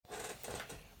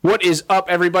What is up,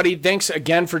 everybody? Thanks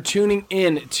again for tuning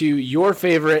in to your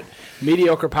favorite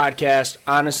mediocre podcast,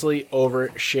 Honestly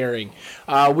Oversharing.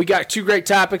 We got two great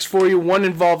topics for you, one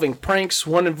involving pranks,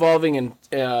 one involving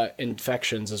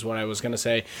infections is what I was going to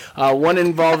say. One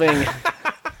involving...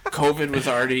 COVID was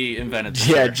already invented.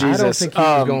 Yeah, Jesus. I don't think he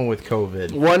was going with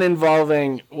COVID. One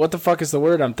involving... What the fuck is the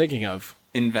word I'm thinking of?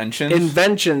 Inventions?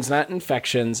 Inventions, not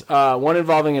infections. One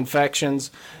involving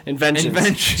inventions.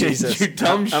 Jesus. You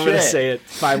dumb shit. I'm going to say it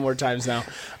 5 more times now.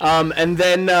 And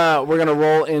then we're going to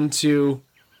roll into...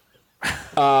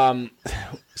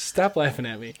 Stop laughing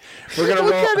at me. We're going to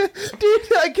roll...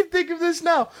 Dude, I can think of this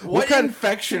now. What kind of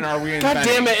infection are we inventing? God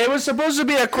damn it. It was supposed to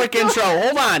be a quick intro.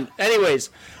 Hold on. Anyways,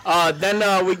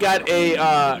 then we got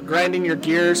a grinding your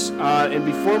gears. And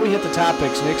before we hit the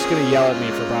topics, Nick's going to yell at me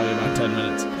for probably about 10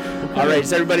 minutes. All right,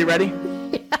 is everybody ready?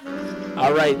 Yeah.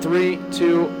 All right, 3,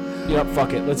 2, yep,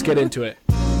 fuck it. Let's get into it.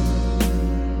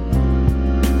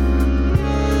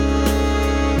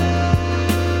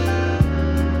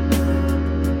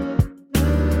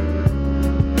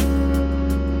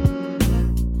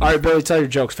 All right, Billy, tell your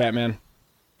jokes, fat man.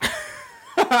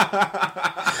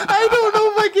 I don't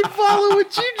know if I can follow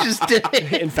what you just did.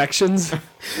 Infections?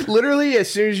 Literally, as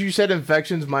soon as you said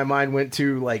infections, my mind went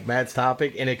to, like, Matt's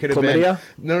topic, and it could have Chlamydia?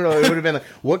 been... No, it would have been like,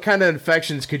 what kind of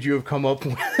infections could you have come up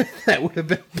with that would have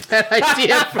been a bad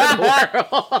idea for the world?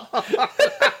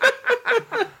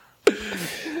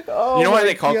 Oh, you know why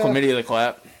they call God. chlamydia the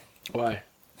clap? Why?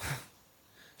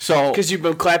 So... Because you've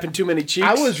been clapping too many cheeks?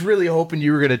 I was really hoping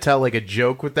you were going to tell, like, a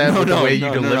joke with that, the way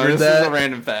you delivered this that. This is a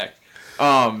random fact.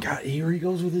 God, here he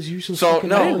goes with his useless So, fucking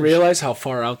no. I knowledge. didn't realize how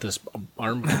far out this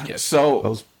arm could get.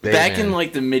 So, bad, back man. in,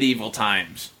 like, the medieval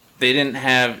times, they didn't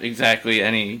have exactly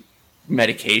any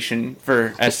medication for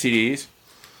STDs,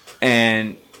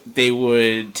 and they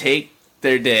would take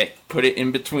their dick, put it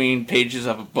in between pages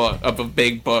of a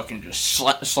big book, and just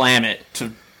slam it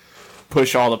to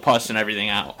push all the pus and everything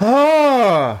out.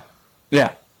 Ah!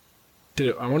 Yeah.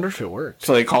 I wonder if it worked.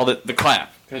 So they called it the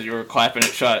clap, because you were clapping it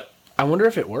shut. I wonder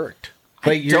if it worked.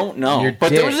 I don't know.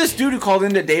 But there was this dude who called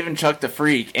into Dave and Chuck the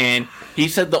Freak, and he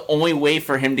said the only way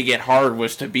for him to get hard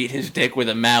was to beat his dick with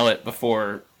a mallet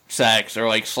before sex, or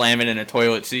like slam it in a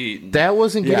toilet seat. That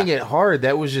wasn't getting it hard.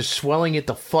 That was just swelling it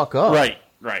the fuck up. Right.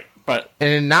 But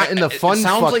and not in the fun it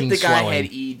sounds fucking like the guy swelling.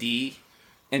 had ED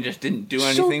and just didn't do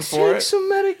anything for take it. some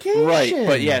medication. Right,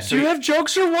 but yeah. So Do you have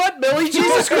jokes or what, Billy?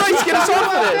 Jesus Christ, get us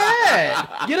off of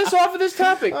this. Get us off of this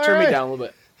topic. Turn me down a little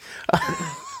bit.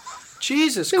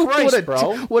 Jesus Christ,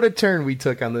 bro. What a turn we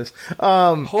took on this.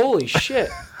 Holy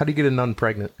shit. How do you get a nun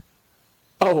pregnant?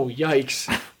 Oh,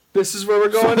 yikes. This is where we're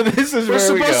going? So this is we're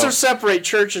where we supposed go. to separate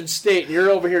church and state, and you're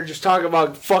over here just talking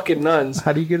about fucking nuns.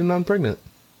 How do you get a nun pregnant?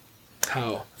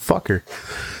 How? Fuck her.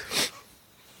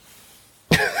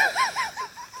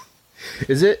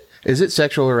 Is it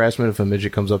sexual harassment if a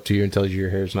midget comes up to you and tells you your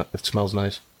hair it smells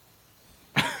nice?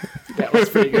 That was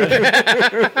pretty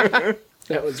good.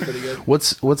 That was pretty good.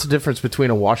 What's the difference between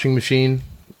a washing machine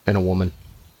and a woman?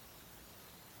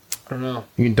 I don't know.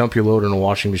 You can dump your load in a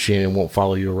washing machine and it won't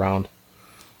follow you around.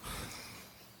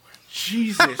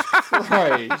 Jesus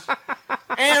Christ.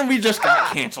 And we just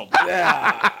got canceled.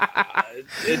 Yeah.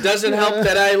 It doesn't help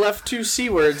that I left 2 C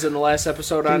words in the last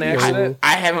episode on accident.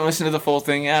 I haven't listened to the full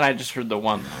thing yet. I just heard the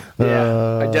one, though.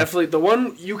 Yeah, I definitely the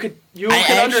one you can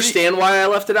understand why I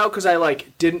left it out because I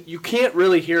didn't. You can't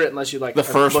really hear it unless you The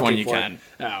first one you can.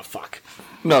 Oh fuck!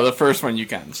 No, the first one you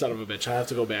can. Son of a bitch! I have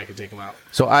to go back and take them out.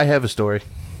 So I have a story.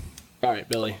 All right,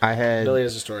 Billy. Billy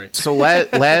has a story. So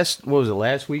last what was it?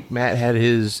 Last week, Matt had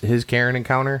his Karen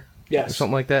encounter. Yes. Or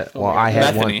something like that. Oh well, my I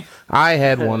had Bethany. one. I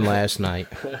had one last night,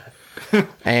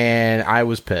 and I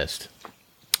was pissed.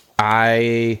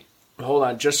 Hold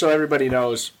on, just so everybody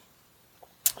knows.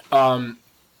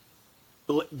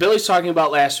 Billy's talking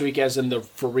about last week, as in the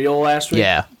for real last week.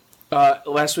 Yeah.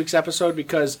 Last week's episode,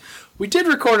 because we did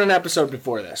record an episode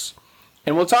before this,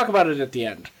 and we'll talk about it at the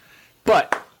end.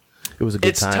 But It was a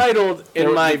good time. it's titled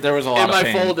There was a lot in of my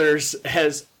pain. folders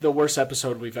as the worst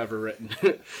episode we've ever written.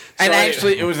 And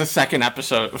actually, it was the second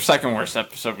worst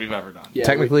episode we've ever done. Yeah,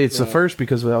 Technically, it's the first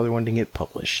because the other one didn't get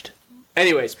published.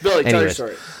 Anyways, Billy, tell your Anyways.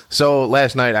 story. So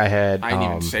last night I had I didn't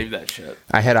even save that shit.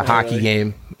 I had a hockey really?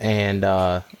 game and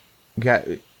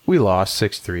we lost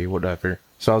 6-3, whatever.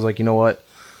 So I was like, you know what?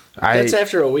 That's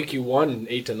after a week you won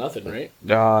 8-0, right?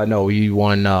 No, we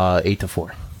won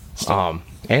 8-4.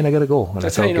 and I got a goal. And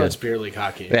That's I how felt you know good. it's beer league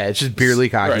hockey. Yeah, it's just beer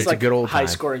league hockey. Right. It's a good old time.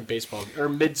 high-scoring baseball or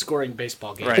mid-scoring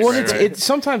baseball game. Right. Well, it's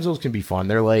sometimes those can be fun.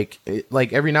 They're like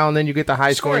every now and then you get the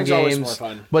high scoring Scoring's games, always more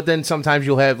fun. but then sometimes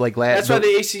you'll have like That's why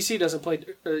the ACC doesn't play.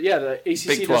 The ACC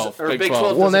Big 12. doesn't, or Big Big 12.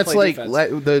 12. well, and doesn't that's play like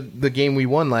defense. the game we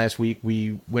won last week.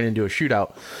 We went into a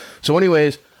shootout. So,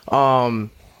 anyways,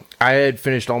 I had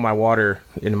finished all my water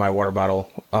in my water bottle,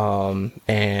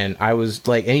 and I was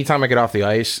like, anytime I get off the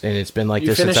ice, and it's been like You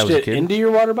this since I finished was a it kid. into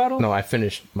your water bottle? No, I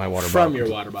finished my water From bottle your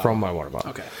water bottle. From my water bottle.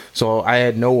 Okay. So I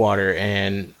had no water,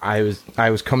 and I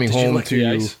was coming Did you home lick the to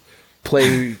ice?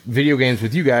 play video games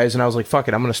with you guys, and I was like, fuck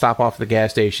it, I'm gonna stop off at the gas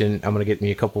station. I'm gonna get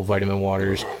me a couple of vitamin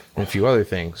waters and a few other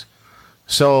things.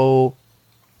 So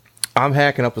I'm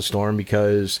hacking up a storm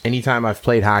because anytime I've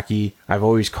played hockey, I've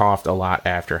always coughed a lot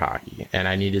after hockey, and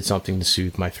I needed something to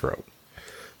soothe my throat.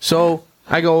 So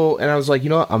I go, and I was like, you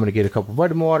know what? I'm going to get a couple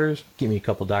vitamin waters, give me a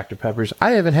couple Dr. Peppers.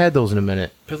 I haven't had those in a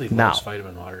minute. Billy now, loves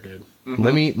vitamin water, dude.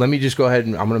 let me just go ahead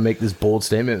and I'm going to make this bold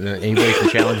statement, and anybody can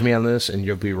challenge me on this, and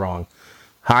you'll be wrong.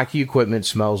 Hockey equipment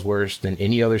smells worse than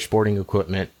any other sporting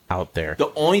equipment out there.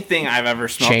 The only thing I've ever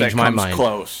smelled Changed that my comes mind.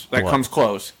 close,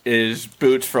 What? is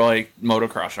boots for like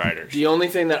motocross riders. The only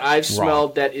thing that I've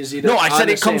smelled that is either No, I said on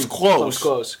the it comes same- close.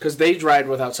 close because they ride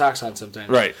without socks on sometimes.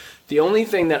 Right. The only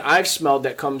thing that I've smelled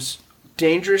that comes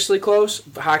dangerously close,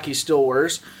 hockey's still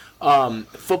worse.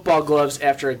 Football gloves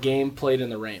after a game played in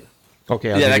the rain.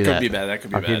 Okay, I'll Yeah, give that you could be bad. That could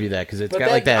be I'll bad. give you that because it's But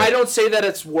got like that. I don't say that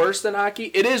it's worse than hockey.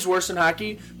 It is worse than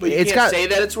hockey, but you It's can't got- say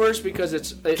that it's worse because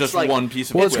it's Just like one piece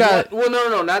of Well, it's equipment. got- well,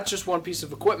 no, not just one piece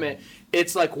of equipment.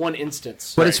 It's like one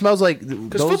instance. but it smells like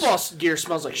Because those. football gear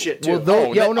smells like shit too. Well, those,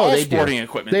 Oh, yeah, that- no, all they sporting do.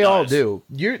 equipment They all does. do.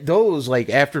 Those like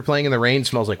after playing in the rain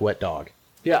smells like wet dog.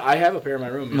 Yeah, I have a pair in my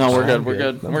room. No, we're I'm good. We're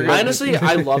good. good. I'm We're good. good. Honestly,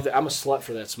 I love it. I'm a slut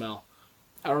for that smell.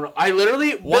 I don't know. I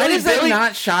literally. Why Billy- does that Billy-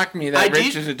 not shock me that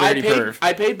Rich is a dirty perv?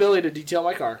 I paid Billy to detail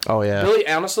my car. Oh, yeah. Billy,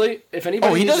 honestly, if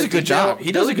anybody, Oh, he needs does a good job.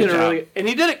 He does a good Billy did job. and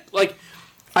he did it like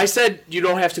I said. You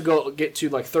don't have to go get too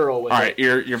like thorough with All it. right,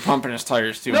 you're pumping his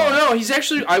tires too No, much. no, he's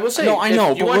actually. I will say. No, I if know,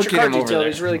 You but want look your at car him over detailed?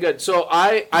 there. He's really good. So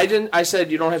I didn't. I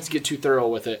said you don't have to get too thorough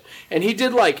with it, and he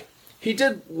did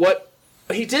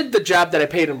the job that I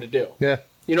paid him to do. Yeah.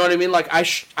 You know what I mean? Like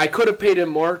I could have paid him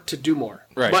more to do more.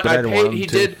 Right. But But I I didn't want paid. him He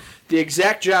to. did the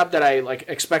exact job that I like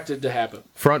expected to happen.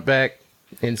 Front, back,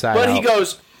 inside. But out. he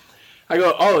goes, I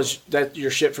go, oh, is that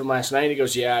your shit from last night? He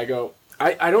goes, yeah. I go,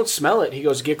 I don't smell it. He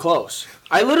goes, get close.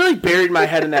 I literally buried my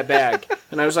head in that bag,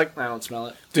 and I was like, I don't smell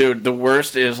it. Dude, the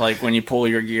worst is like when you pull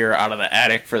your gear out of the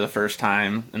attic for the first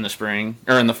time in the spring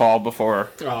or in the fall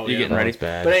before Oh, you're yeah. getting ready. That's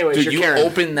bad. But anyways, Dude, you're you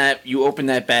Karen. open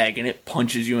that bag and it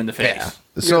punches you in the face. Yeah.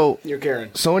 So You're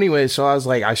Karen. so anyway, so I was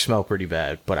like, I smell pretty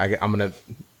bad, but I'm gonna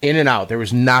in and out. There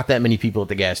was not that many people at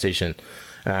the gas station,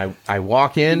 and I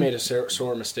walk You in. made a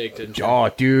sore mistake, didn't you? Oh,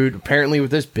 dude! Apparently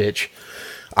with this bitch,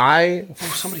 I Oh,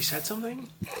 somebody said something?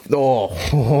 oh.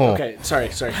 Okay, sorry.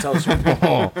 Tell us.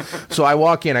 So I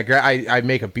walk in. I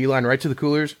make a beeline right to the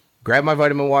coolers. Grab my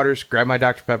vitamin waters, grab my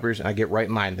Dr. Peppers, and I get right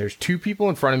in line. There's two people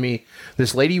in front of me.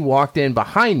 This lady walked in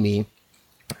behind me.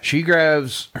 She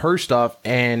grabs her stuff,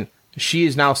 and she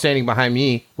is now standing behind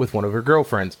me with one of her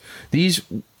girlfriends. These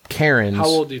Karens. How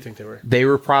old do you think they were? They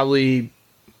were probably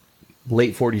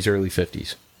late 40s, early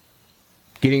 50s.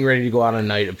 Getting ready to go out on a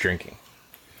night of drinking.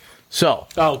 So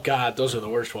Oh, God, those are the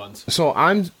worst ones. so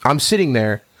I'm sitting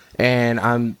there, and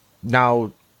I'm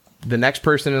now the next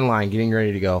person in line getting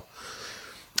ready to go.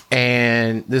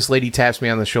 And this lady taps me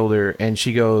on the shoulder, and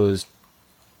she goes,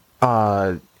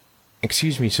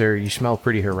 excuse me, sir, you smell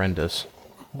pretty horrendous.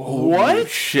 What?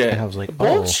 Shit. And I was like,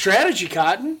 Bold oh. strategy,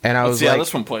 Cotton. And I Let's was see how like,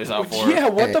 this one plays out for Yeah,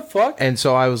 her. what the fuck? and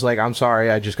so I was like, I'm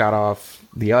sorry, I just got off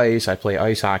the ice. I play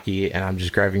ice hockey, and I'm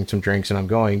just grabbing some drinks, and I'm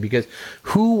going, because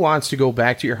who wants to go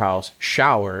back to your house,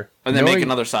 shower, And then make knowing-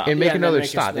 another stop. and make Yeah, and then another make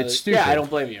stop? another- It's stupid. Yeah, I don't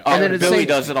blame you. Oh, and then it's Billy saying-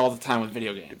 does it all the time with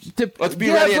video games. The- Let's be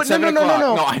yeah, ready at but 7 no, o'clock.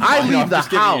 no. No, I know, leave I'm the just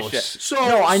giving you house. shit. So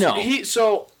No, I know.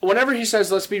 So whenever he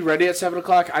says let's be ready at 7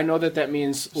 o'clock, I know that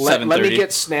means let me 7:30.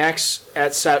 get snacks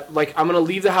at 7. Like I'm gonna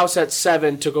leave the house at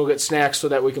 7 to go get snacks so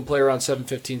that we can play around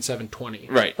 7:15,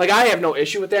 7:20. Right. Like I have no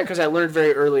issue with that because I learned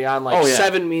very early on. Like Oh, yeah.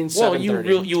 7 means Well,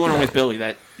 7:30. you learn with Billy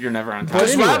that you're never on time.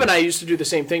 Because anyway. Rob and I used to do the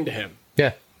same thing to him,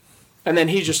 Yeah. and then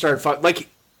he just started like.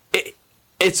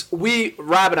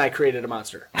 Rob and I created a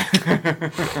monster.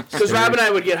 Because Rob and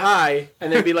I would get high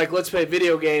and then be like, let's play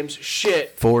video games.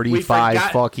 Shit. 45 we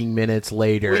forgot, fucking minutes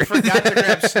later. we forgot to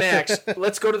grab snacks.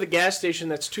 Let's go to the gas station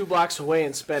that's 2 blocks away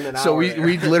and spend an hour. So there.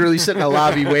 we literally sit in the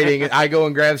lobby waiting. I go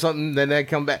and grab something, then I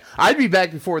come back. I'd be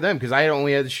back before them because I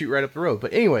only had to shoot right up the road.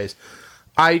 But anyways,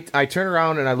 I turned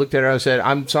around and I looked at her and I said,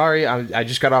 I'm sorry, I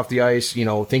just got off the ice,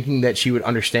 thinking that she would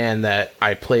understand that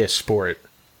I play a sport.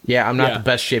 Yeah, I'm not the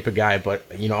best shape of guy, but,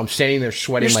 I'm standing there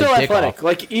sweating You're my still dick athletic. off.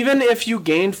 Like, even if you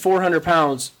gained 400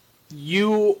 pounds,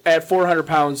 you at 400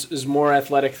 pounds is more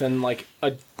athletic than, like,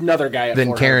 another guy at 400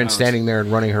 Than Karen pounds. standing there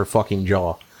and running her fucking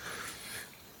jaw.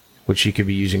 Which she could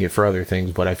be using it for other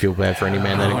things, but I feel bad for any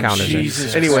man that encounters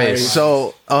Jesus it. Anyway, Christ.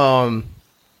 so I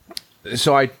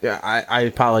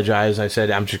apologize. I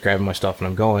said, I'm just grabbing my stuff and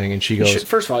I'm going. And she goes,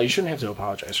 First of all, you shouldn't have to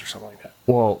apologize for something like that.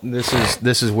 well, this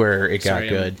is where it got Sorry,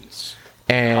 good.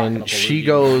 I'm And not she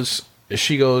gonna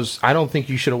goes, I don't think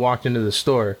you should have walked into the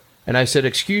store. And I said,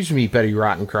 excuse me, Betty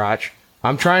Rottencrotch.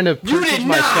 I'm trying to purchase did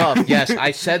my not! stuff. Yes, I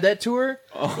said that to her.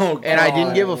 Oh, And I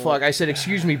didn't give a fuck. I said,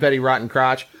 excuse me, Betty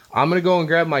Rottencrotch. I'm going to go and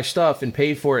grab my stuff and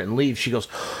pay for it and leave. She goes,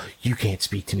 you can't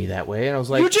speak to me that way. And I was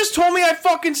like, You just told me I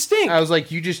fucking stink. I was like,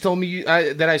 you just told me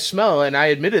that I smell, and I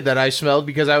admitted that I smelled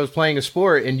because I was playing a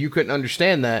sport, and you couldn't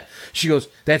understand that. She goes,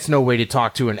 that's no way to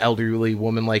talk to an elderly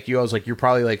woman like you. I was like, you're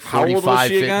probably like How old was 45,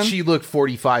 she 50. again? She looked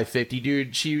 45, 50,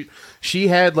 dude. She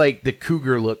had like the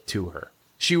cougar look to her.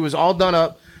 She was all done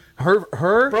up. Her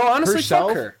Bro, honestly,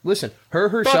 herself, fuck her. Listen,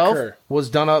 herself her. was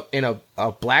done up in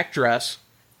a black dress.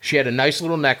 She had a nice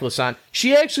little necklace on.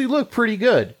 She actually looked pretty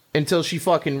good until she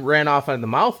fucking ran off out of the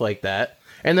mouth like that.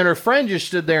 And then her friend just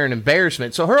stood there in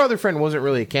embarrassment. So her other friend wasn't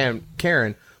really a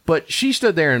Karen, but she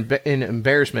stood there in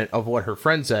embarrassment of what her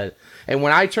friend said. And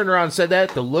when I turned around and said that,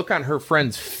 the look on her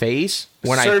friend's face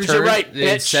when Serves I you turned right, and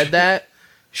bitch. said that,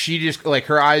 she just, like,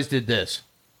 her eyes did this.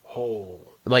 Oh.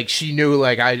 Like, she knew,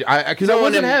 like, because I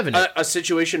wasn't having it. A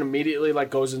situation immediately, like,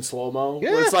 goes in slow-mo.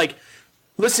 Yeah. Where it's like,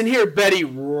 listen here, Betty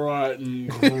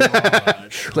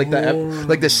Rottencrotch.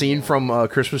 Like the scene from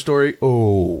Christmas Story.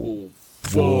 Oh,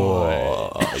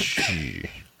 fudge.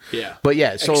 Yeah. But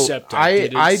yeah, so Except I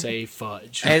didn't I say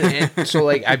fudge. and so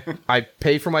like I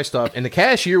pay for my stuff, and the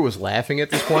cashier was laughing at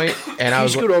this point, and I Can you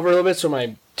was scoot over a little bit so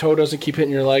my toe doesn't keep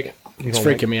hitting your leg? It's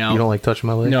freaking me out. You don't like touching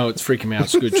my leg? No, it's freaking me out.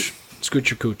 Scooch.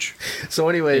 Scoot your cooch. So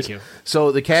anyways, Thank you.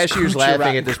 so the cashier's Scoot your laughing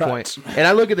at rotten this crotch. point, and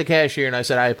I look at the cashier and I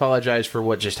said, I apologize for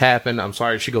what just happened. I'm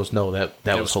sorry. She goes, no, that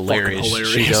was was hilarious. fucking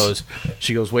hilarious.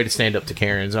 She goes, way to stand up to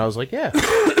Karens. And I was like, yeah.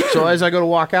 So as I go to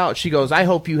walk out, she goes, I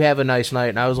hope you have a nice night.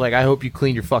 And I was like, I hope you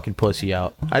clean your fucking pussy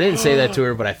out. I didn't say that to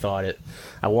her, but I thought it.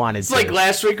 I wanted It's to. like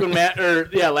last week Matt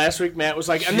was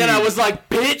like, and then I was like,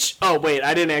 bitch. Oh wait,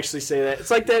 I didn't actually say that.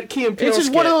 It's like that Key and Peele It's just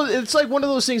skit. one of those. It's like one of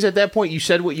those things. At that point, you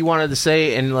said what you wanted to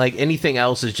say, and like anything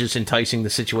else is just enticing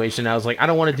the situation. I was like, I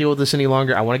don't want to deal with this any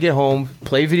longer. I want to get home,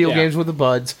 play video games with the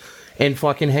buds, and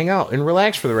fucking hang out and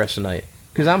relax for the rest of the night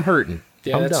because I'm hurting.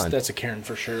 Yeah, I'm that's done. that's a Karen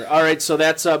for sure. All right, so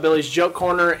that's Billy's joke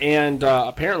corner and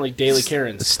apparently daily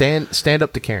Karens. Stand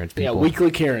up to Karens, people. Yeah,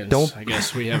 weekly Karens. Don't- I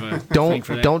guess we have a thing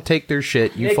for that. Don't take their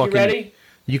shit. You Nick, fucking. you ready?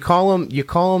 You call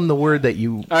them the word that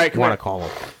you All right, come want here. to call them.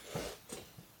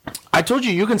 I told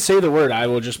you can say the word. I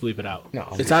will just bleep it out. No.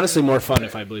 It's honestly more fun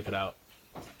if I bleep it out.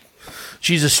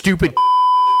 She's a stupid.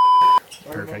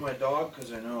 Perfect. My dog,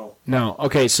 because I know. No.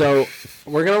 Okay, so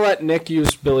we're going to let Nick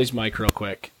use Billy's mic real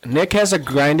quick. Nick has a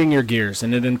grinding your gears,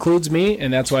 and it includes me,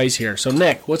 and that's why he's here. So,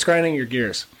 Nick, what's grinding your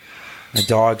gears? My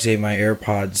dogs ate my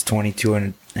AirPods 22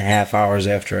 and a half hours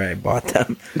after I bought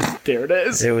them. There it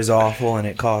is. It was awful, and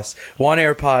it cost one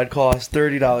AirPod cost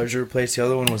 $30 to replace. The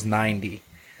other one was $90.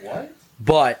 What?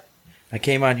 But I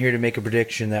came on here to make a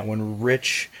prediction that when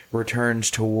Rich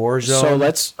returns to Warzone, So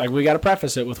let's. We got to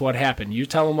preface it with what happened. You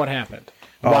tell him what happened.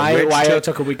 Rich Why I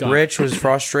took a week off. Rich was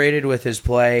frustrated with his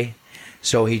play,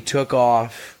 so he took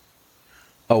off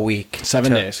a week,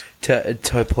 7 days, to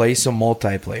play some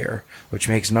multiplayer, which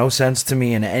makes no sense to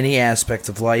me in any aspect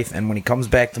of life. And when he comes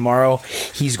back tomorrow,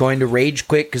 he's going to rage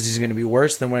quit because he's going to be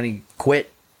worse than when he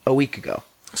quit a week ago.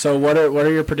 So what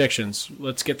are your predictions?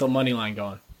 Let's get the money line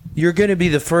going. You're going to be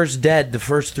the first dead the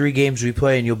first 3 games we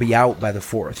play, and you'll be out by the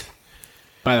 4th.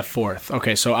 By the 4th.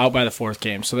 Okay, so out by the 4th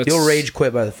game. So that's You'll rage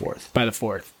quit by the 4th. by the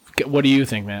 4th. What do you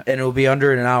think, Matt? And it'll be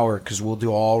under an hour because we'll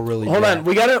do all really Hold bad.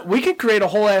 on, we could create a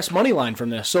whole ass money line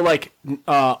from this. So like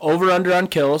over under on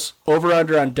kills, over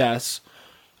under on deaths,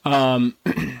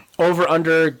 over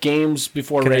under games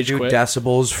before Can I rage do quit.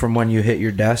 decibels from when you hit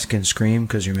your desk and scream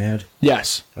because you're mad?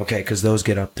 Yes. Okay, because those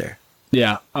get up there.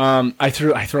 Yeah. I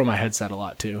throw my headset a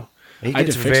lot too. He I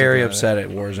gets did fix it very the other upset at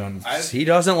Warzone. He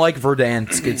doesn't like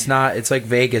Verdansk. It's like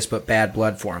Vegas, but bad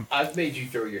blood for him. I've made you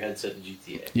throw your headset in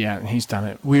GTA. Yeah, he's done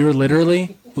it. We were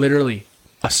literally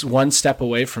one step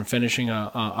away from finishing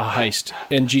a heist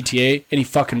in GTA, and he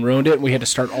fucking ruined it. And we had to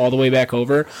start all the way back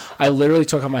over. I literally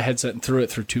took out my headset and threw it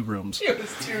through 2 rooms. It was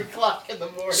 2:00 in the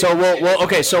morning. So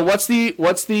okay. So what's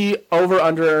the over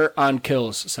under on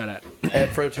kills set at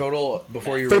For a total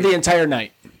before you for the entire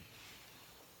night?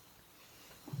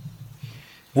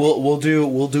 we'll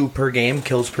do per game,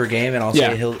 kills per game, and I'll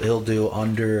Yeah. say he'll do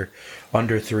under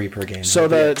 3 per game. So He'll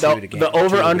do two to game, the two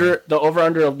over to under game. the over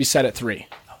under will be set at 3.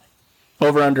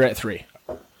 Over under at 3.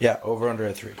 Yeah, over under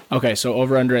at 3. Okay, so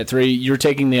over under at 3. You're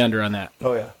taking the under on that.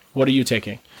 Oh yeah. What are you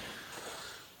taking?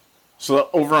 So the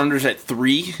over-under's at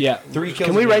 3? Yeah. 3 kills.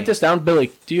 Can we a write game. this down,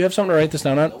 Billy? Do you have something to write this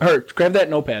down on? Hurt. Grab that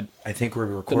notepad. I think we're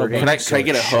recording. Can I so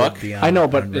get it a should hook? be on- I know,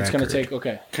 but on it's going to record. take.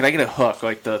 Okay. Could I get a hook,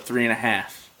 like the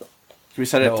 3.5? We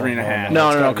set it at No, 3.5. No,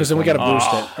 it's no, gotta because be then we got to fun.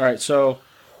 boost it. All right, so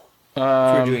If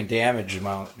we're doing damage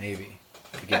amount, maybe.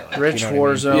 To get, like, Rich you know what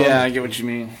I mean? Warzone. Yeah, I get what you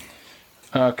mean.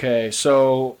 Okay,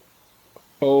 so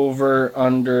over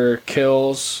under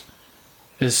kills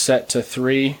is set to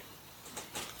 3.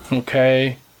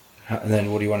 Okay, And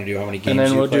then what do you want to do? How many games and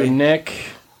then you we'll play? do Nick,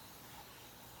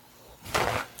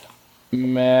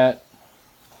 Matt,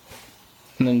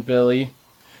 and then Billy.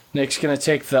 Nick's gonna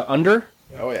take the under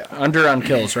on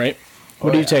kills, right?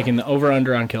 What are you taking? The over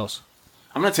under on kills?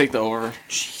 I'm going to take the over.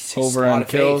 Over a lot on of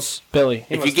kills, Billy.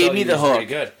 If you must gave tell me you the he's pretty hook,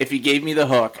 good. if you gave me the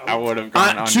hook, I would have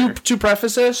gone under. To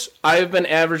preface this, I have been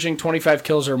averaging 25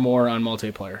 kills or more on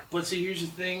multiplayer. But see, here's the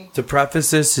thing. To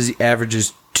preface this, his average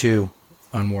is 2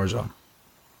 on Warzone.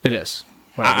 It is.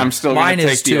 I'm still Mine going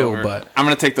to is take the 2, over. but I'm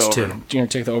going to take the it's over. 2. You're gonna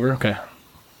take the over? Okay.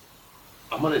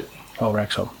 I'm gonna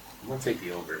Rex home. take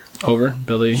the over. Over,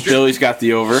 Billy. Billy's got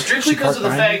the over. Strictly because of the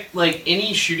parked behind fact, like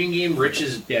any shooting game Rich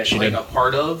is she like did. a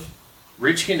part of,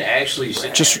 Rich can actually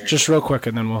sit there. Just real quick,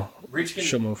 and then we'll.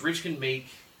 she'll move. Rich can make.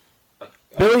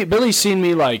 Billy's seen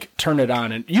me like turn it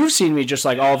on, and you've seen me just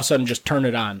like all of a sudden just turn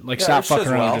it on, like stop Rich fucking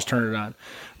does around, and well. just turn it on.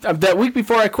 That week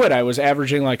before I quit, I was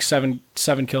averaging like seven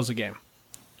kills a game.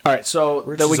 All right, so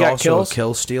Rich then we is got also kills. a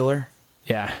kill stealer.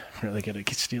 Yeah, really good at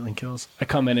stealing kills. I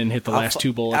come in and hit the last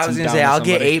 2 bullets. I was and gonna say down I'll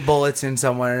somebody. get 8 bullets in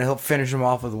someone, and he'll finish them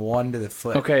off with 1 to the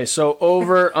foot. Okay, so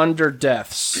over under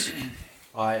deaths.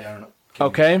 I don't know.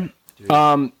 Okay.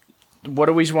 What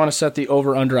do we want to set the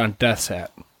over under on deaths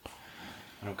at?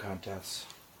 I don't count deaths.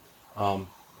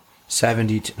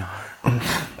 72.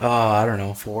 I don't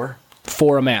know. 4.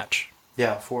 4 a match.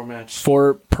 Yeah, 4 match.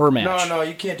 4 per match. No,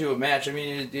 you can't do a match. I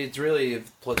mean, it's really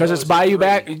Because it's buy you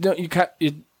back. You cut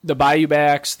the buy you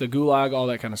backs, the gulag, all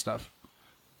that kind of stuff.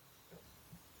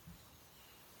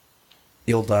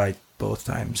 You'll die both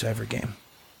times every game.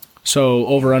 So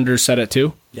over under set at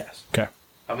 2. Yes, Okay,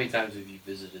 How many times have you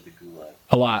visited the Gulag?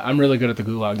 a lot. I'm really good at the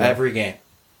gulag. Though. every game.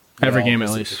 Every all game at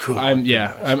visit least. the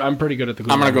gulag. I'm pretty good at the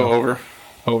gulag. I'm going to go though. over.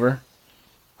 Over.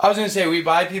 I was gonna say we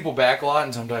buy people back a lot,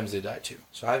 and sometimes they die too.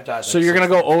 So I've died. So you're gonna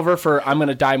go over for I'm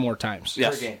gonna die more times.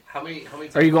 Yes. per game. How many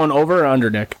times? Are you going over or under,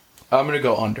 Nick? I'm gonna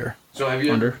go under. So have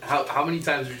you? Under? How many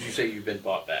times would you say you've been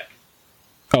bought back?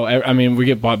 Oh, I mean we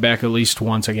get bought back at least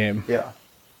once a game. Yeah.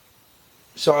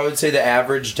 So I would say the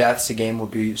average deaths a game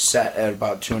would be set at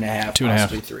about 2.5, 2.5.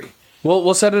 possibly 3.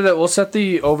 We'll set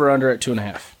the over under at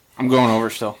 2.5. I'm going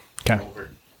over still. Okay.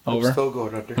 Over. Still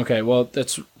going under. Okay. Well,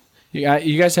 that's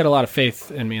you guys had a lot of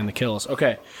faith in me in the kills.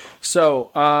 Okay. So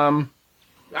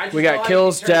we got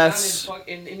kills, deaths.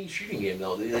 In any shooting game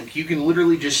though, like you can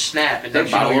literally just snap and then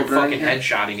That bottle you're opener fucking in here?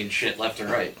 headshotting and shit left and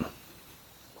right.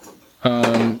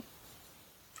 All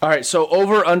right. So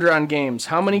over under on games.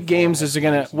 How many games is it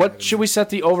gonna? What should we set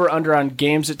the over under on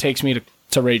games it takes me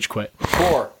to rage quit?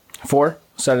 4. 4.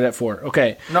 Set it at 4.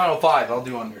 Okay. No, 5. I'll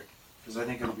do under because I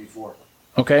think it'll be 4.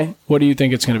 Okay. What do you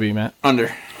think it's gonna be, Matt?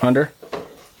 Under. Under.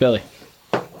 Billy.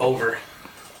 Over.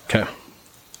 Okay.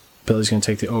 Billy's gonna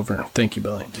take the over. Thank you,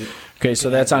 Billy. Okay, so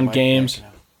that's on games.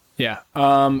 Yeah.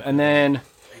 And then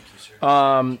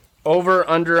over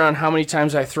under on how many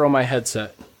times I throw my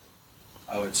headset.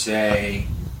 I would say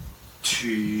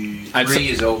 2. I'd 3 say-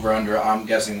 is over under. I'm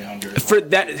guessing the under. Is For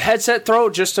that headset throw,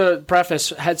 just to preface,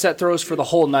 headset throws for the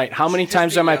whole night. How many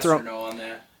times am I throwing? No on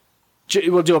that.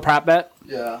 We'll do a prop bet.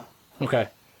 Yeah. Okay.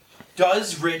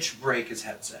 Does Rich break his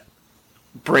headset?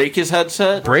 Break his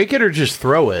headset? Break it or just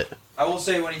throw it. I will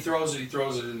say when he throws it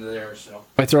into there. So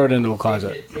I throw it into a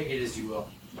closet. take it as you will.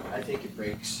 I think it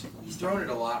breaks. He's thrown it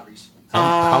a lot recently.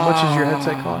 How much is your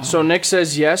headset cost? So Nick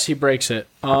says yes, he breaks it.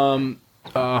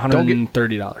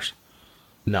 $130.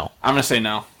 No, I'm going to say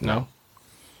no. No.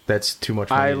 that's too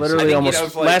much. I money. literally think he almost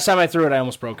does, like- last time I threw it, I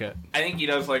almost broke it. I think he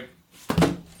does like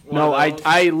No,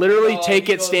 I literally take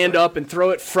it, stand up, and throw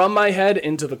it from my head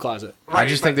into the closet. I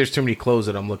just think there's too many clothes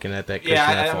that I'm looking at that.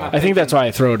 I think that's why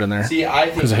I throw it in there. See, I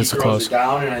think 'Cause it he hits the throws clothes. it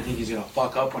down, and I think he's gonna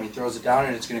fuck up when he throws it down,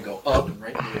 and it's gonna go up and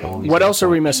right in the wall. What else are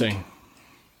we missing?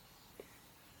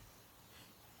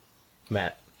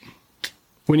 Matt.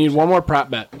 We need one more prop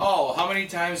bet. Oh, how many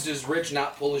times does Rich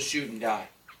not pull his shoot and die?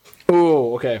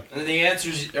 Oh, okay. And the answer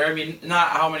is, or I mean, not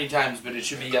how many times, but it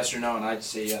should be yes or no, and I'd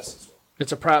say yes as well.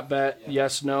 It's a prop bet.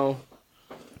 Yes, no.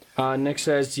 Nick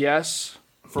says yes.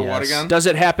 For what again? Does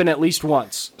it happen at least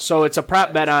once? So it's a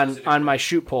prop bet on my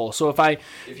shoot pull. So if I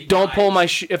don't pull my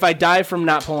if I die from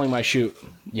not pulling my shoot.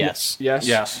 Yes. Yes.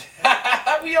 Yes.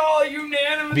 We all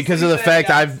unanimously Because of the said fact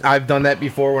yes. I've done that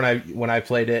before when I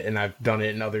played it, and I've done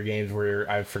it in other games where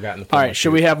I've forgotten to pull All my right.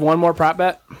 Should we have one more prop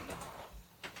bet?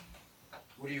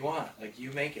 What do you want? Like,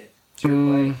 you make it.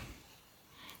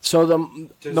 So the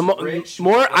Rich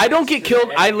more I don't plays get to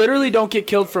killed. the I end? literally don't get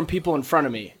killed from people in front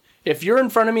of me. If you're in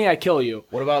front of me, I kill you.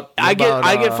 What about? I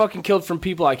get fucking killed from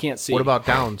people I can't see. What about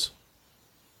downs?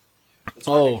 It's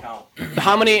hard to Oh. count.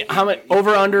 how many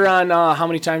over under on how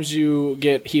many times you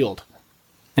get healed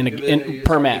in It's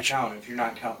per hard to match? count. If you're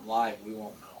not counting live, we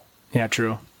won't know. Yeah,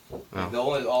 true.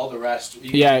 All the rest.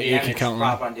 Yeah, do you can damage, count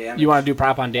prop live. on damage. You want to do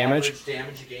prop on damage? Average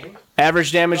damage a game.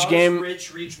 Average damage Does game.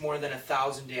 Rich reach more than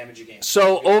 1,000 damage a game?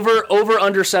 So over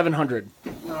under 700.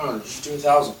 No, just do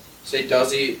 1,000. Say,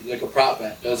 does he, like a prop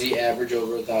bet, does he average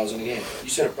over 1,000 a game? You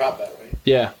said a prop bet, right?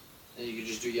 Yeah. Then you could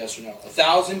just do yes or no.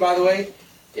 1,000, by the way,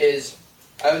 is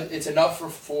it's enough for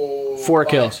Four five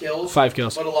kills. 5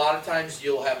 kills. But a lot of times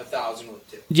you'll have 1,000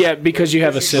 with two. Yeah, because you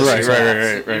have assists. Right, You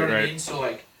know right, what I right. mean? So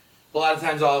like, a lot of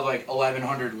times I'll have like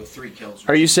 1,100 with 3 kills.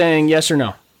 Are you saying yes or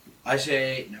no? I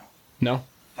say no. No.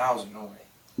 1,000, no way.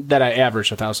 That I average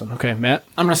 1,000. Okay, Matt.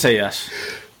 I'm gonna say yes.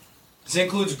 This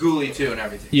includes Ghoulie too and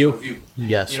everything. You? So if you,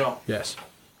 Yes. you know, Yes.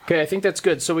 Okay, I think that's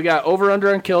good. So we got over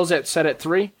under on kills set at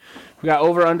 3. We got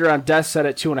over under on deaths set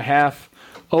at 2.5.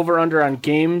 Over under on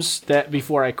games that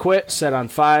before I quit set on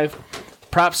 5.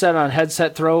 Prop set on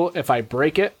headset throw if I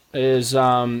break it is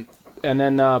and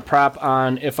then prop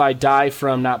on if I die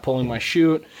from not pulling my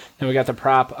shoot. Then we got the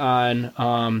prop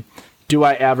on do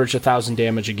I average 1,000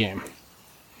 damage a game.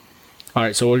 All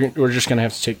right, so we're just gonna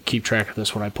have to keep track of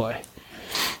this when I play.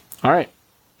 All right,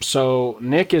 so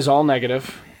Nick is all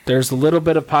negative. There's a little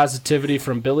bit of positivity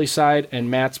from Billy's side,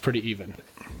 and Matt's pretty even.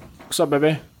 What's up,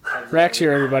 baby? Rack's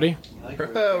here, everybody.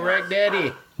 Oh, Rag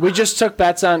Daddy. We just took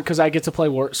bets on because I get to play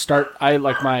I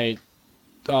like my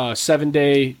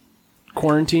 7-day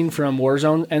quarantine from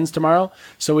Warzone ends tomorrow,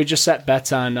 so we just set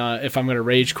bets on if I'm gonna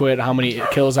rage quit, how many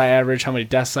kills I average, how many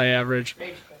deaths I average.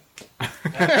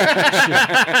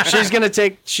 She's gonna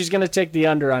take the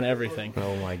under on everything.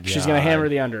 Oh my god. She's gonna hammer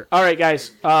the under. All right,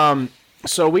 guys.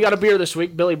 So we got a beer this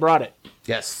week. Billy brought it.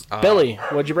 Yes. Billy,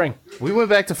 what'd you bring? We went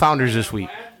back to Founders this week.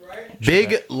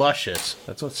 Big Luscious.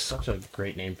 That's such a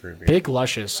great name for a beer. Big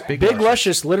Luscious. Big Luscious.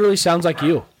 Luscious literally sounds like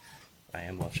you. I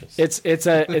am luscious. It's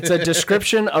a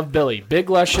description of Billy. Big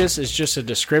Luscious is just a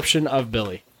description of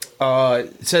Billy.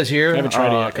 It says here, I haven't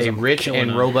tried it yet 'cause a I'm rich killing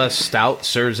and it. robust stout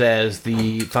serves as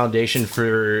the foundation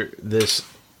for this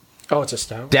Oh, it's a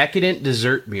stout. decadent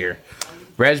dessert beer.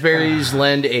 Raspberries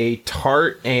lend a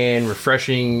tart and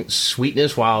refreshing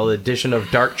sweetness, while the addition of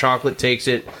dark chocolate takes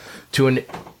it to an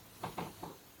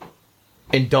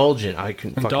indulgent. I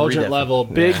can Indulgent level,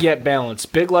 big yet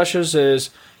balanced. Big Luscious is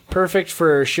perfect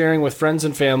for sharing with friends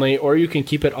and family, or you can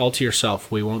keep it all to yourself.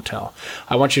 We won't tell.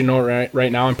 I want you to know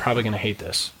right now, I'm probably going to hate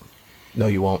this. No,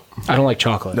 you won't. I don't like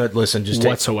chocolate No, listen, just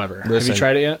take, whatsoever. Have listen. you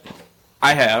tried it yet?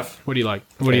 I have. What do you like?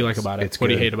 What do you like It's- about it? it's What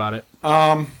do you good. hate about it?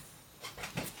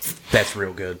 That's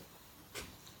real good.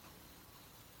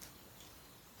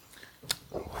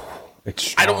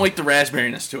 It's I don't like the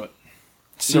raspberryness to it.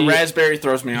 See, The raspberry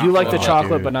throws me off. you like the Oh,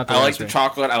 chocolate, dude. but not the I like raspberry. the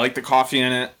chocolate. I like the coffee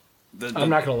in it. I'm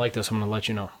not going to like this. I'm going to let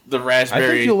you know. The I raspberry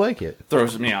think you'll like it.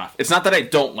 throws me off. It's not that I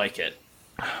don't like it.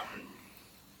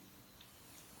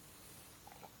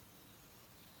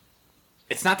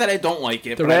 It's not that I don't like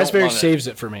it. The but I don't raspberry love it. saves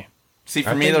it for me. See,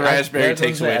 for I me, think- the raspberry that's what I'm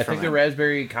takes saying. away I from think it. the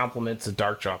raspberry complements the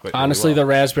dark chocolate. really Honestly, well. the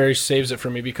raspberry saves it for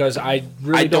me because I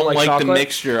really I don't like chocolate. the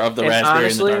mixture of the And raspberry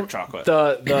honestly, and the dark chocolate.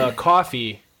 The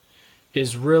coffee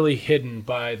is really hidden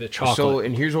by the chocolate. So,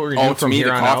 and here's what we're gonna do To from me, here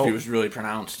the on coffee out. was really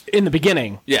pronounced. in the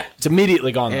beginning, Yeah. it's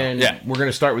immediately gone. Though. And Yeah. we're going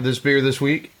to start with this beer this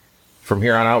week. From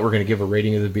here on out, we're going to give a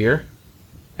rating of the beer.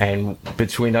 And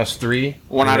between us three...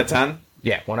 1 out of 10?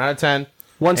 Yeah, 1 out of 10.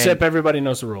 One sip, everybody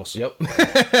knows the rules. Yep.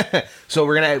 So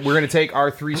we're gonna take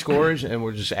our 3 scores and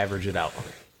we'll just average it out.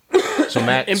 So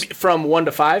Matt, From 1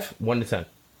 to 5. 1 to 10.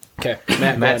 Okay, Matt. go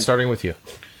Matt, ahead. starting with you.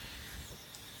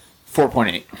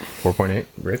 4.8. 4.8.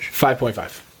 Rich?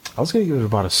 5.5. I was going to give it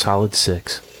about a solid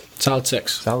 6. Solid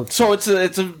 6. Solid. So it's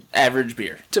an average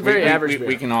beer. It's a very average beer.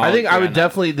 We can all. I think I agree would on that.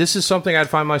 definitely. This is something I'd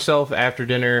find myself after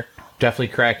dinner definitely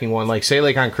cracking one. Like say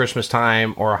like on Christmas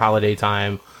time or a holiday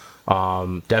time.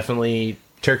 Definitely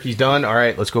turkey's done. All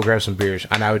right, let's go grab some beers.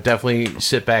 And I would definitely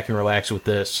sit back and relax with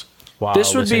this. While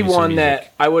This would be listening to some one music.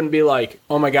 that I wouldn't be like,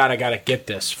 oh my god, I gotta get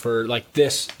this for like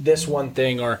this one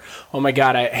thing, or oh my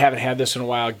god, I haven't had this in a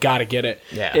while, gotta get it.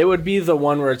 Yeah. It would be the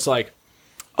one where it's like,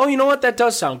 oh, you know what, that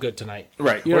does sound good tonight.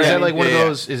 Right. You know Or what is I that mean? like one of Yeah.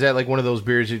 those? Is that like one of those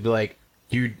beers you'd be like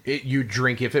you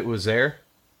drink if it was there?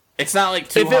 It's not like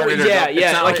too If it hard. was, or yeah, no- yeah.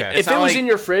 It's not Like, like, if it was in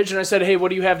your fridge and I said, hey, what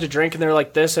do you have to drink? And they're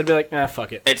like this, I'd be like, nah,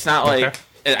 fuck it. It's not like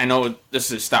I know this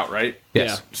is stout, right?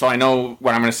 Yes. So I know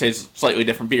what I'm going to say is slightly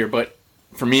different beer, but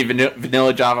for me,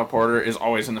 vanilla Java Porter is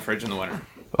always in the fridge in the winter.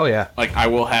 Oh yeah. Like I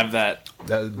will have that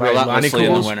By relentlessly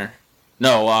in the Leinenkugel's? winter.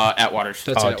 No, at Waters.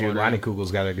 That's Oh it, dude, order.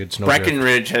 Leinenkugel's got a good snow.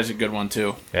 Breckenridge has a good one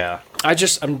too. Yeah. I'm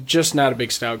just not a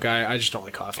big stout guy. I just don't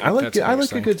like coffee. I like That's the I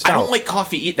biggest like a thing. good stout. I don't like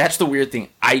coffee. That's the weird thing.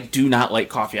 I do not like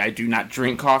coffee. I do not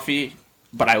drink coffee,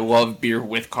 but I love beer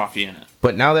with coffee in it.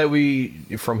 But now that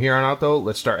from here on out though,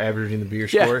 let's start averaging the beer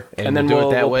Yeah, score, and then do we'll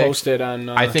it that way. post it on.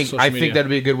 I think social media. that'd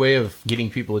be a good way of getting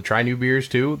people to try new beers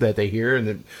too that they hear, and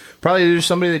then probably there's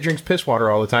somebody that drinks piss water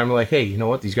all the time. They're like, hey, you know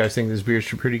what? These guys think this beer's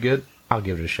pretty good. I'll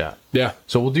give it a shot. Yeah.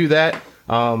 So we'll do that.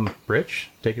 Rich,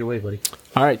 take it away, buddy.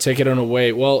 All right, take it on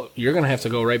away. Well, you're going to have to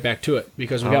go right back to it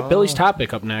because we got Billy's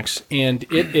topic up next, and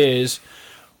it is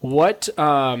what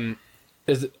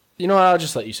is it, you know what? I'll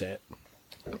just let you say it.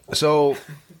 So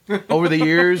over the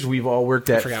years, we've all worked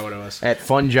I at forgot what it was. at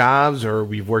fun jobs, or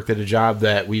we've worked at a job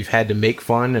that we've had to make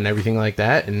fun and everything like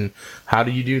that. And how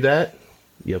do you do that?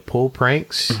 You pull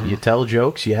pranks, you tell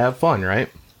jokes, you have fun, right?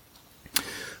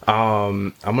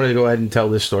 I'm going to go ahead and tell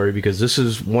this story because this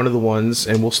is one of the ones,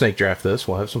 and we'll snake draft this.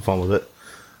 We'll have some fun with it.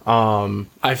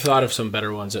 I've thought of some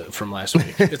better ones from last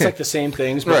week. It's like the same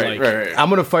things, but like Right. I'm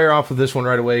going to fire off with this one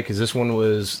right away because this one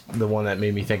was the one that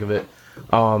made me think of it.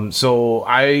 So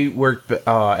I worked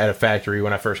at a factory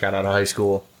when I first got out of high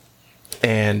school,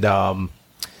 and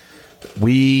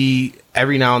we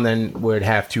every now and then would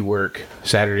have to work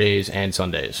Saturdays and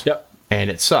Sundays. Yep. And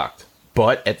it sucked,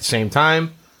 but at the same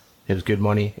time, it was good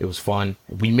money. It was fun.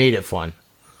 We made it fun.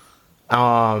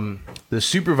 The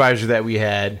supervisor that we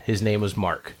had, his name was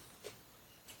Mark.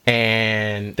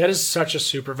 And that is such a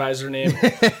supervisor name.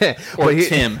 Or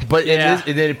Tim. But Yeah.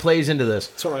 and then it plays into this.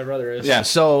 That's what my brother is. Yeah.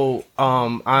 So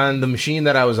on the machine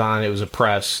that I was on, it was a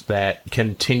press that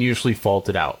continuously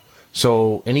faulted out.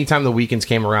 So anytime the weekends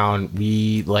came around,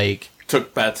 we like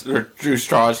Took bets or drew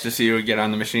straws to see who would get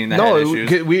on the machine that had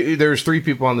issues. there was 3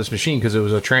 people on this machine because it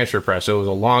was a transfer press. So it was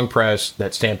a long press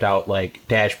that stamped out like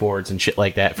dashboards and shit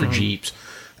like that for Jeeps.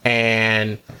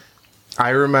 And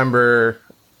I remember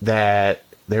that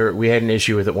we had an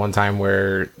issue with it one time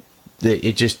where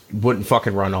it just wouldn't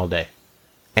fucking run all day.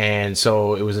 And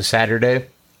so it was a Saturday,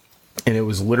 and it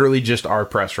was literally just our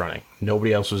press running.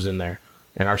 Nobody else was in there.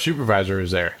 And our supervisor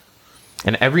was there.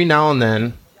 And every now and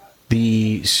then,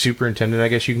 the superintendent, I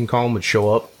guess you can call him, would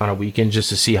show up on a weekend just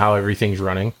to see how everything's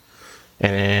running.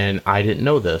 And I didn't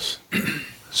know this.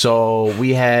 So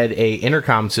we had a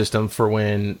intercom system for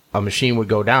when a machine would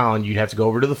go down, you'd have to go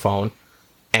over to the phone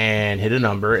and hit a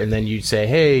number, and then you'd say,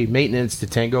 hey, maintenance to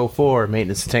Tango 4,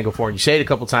 maintenance to Tango 4. And you say it a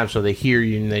couple times so they hear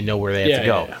you and they know where they have to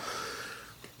go.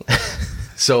 Yeah.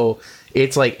 So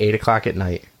it's like 8 o'clock at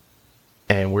night,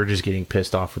 and we're just getting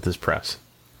pissed off with this press.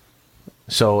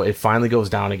 So it finally goes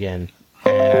down again,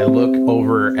 and I look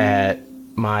over at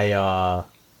my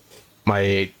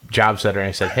my job setter, and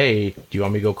I said, hey, do you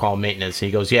want me to go call maintenance? He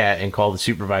goes, yeah, and call the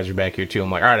supervisor back here too. I'm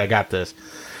like, all right, I got this.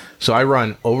 So I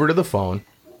run over to the phone,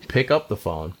 pick up the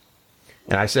phone,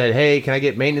 and I said, hey, can I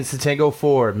get maintenance to Tango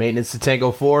 4, maintenance to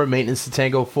Tango 4, maintenance to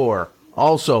Tango 4.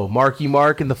 Also, Marky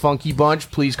Mark and the Funky Bunch,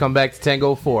 please come back to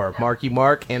Tango 4. Marky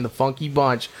Mark and the Funky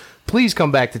Bunch, please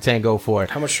come back to Tango 4.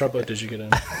 How much trouble did you get in?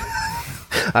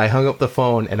 I hung up the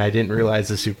phone, and I didn't realize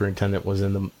the superintendent was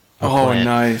in the plant.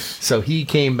 Nice. So he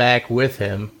came back with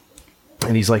him,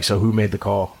 and he's like, so who made the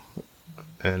call?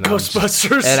 And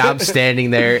Ghostbusters. And I'm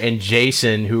standing there, and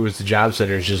Jason, who was the job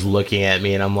setter, is just looking at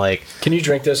me, and I'm like, Can you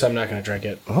drink this? I'm not going to drink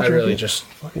it. I drink really it. just.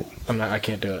 I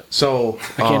can't do it. so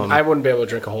I can't. I wouldn't be able to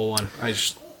drink a whole one.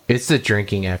 it's the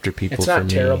drinking after people It's for not me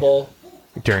terrible.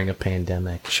 during a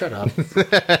pandemic. Shut up.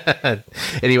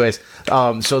 Anyways,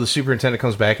 so the superintendent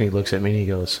comes back, and he looks at me, and he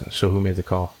goes, so who made the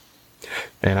call?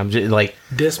 And I'm just like,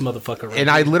 This motherfucker. Right and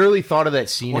I literally thought of that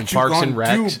scene in Parks and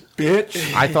Rec.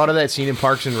 bitch? I thought of that scene in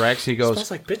Parks and Rec. He goes,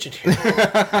 smells like bitch in here.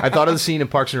 I thought of the scene in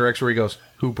Parks and Rec where he goes,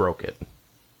 who broke it?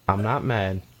 I'm not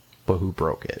mad. but who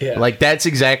broke it? Yeah. Like, that's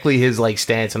exactly his, like,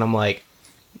 stance. And I'm like,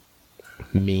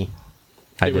 me.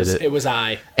 I did it. It was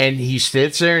I. And he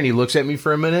sits there and he looks at me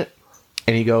for a minute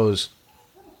and he goes,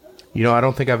 you know, I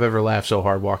don't think I've ever laughed so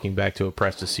hard walking back to a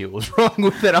press to see what was wrong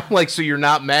with it. I'm like, so you're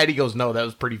not mad? He goes, no, that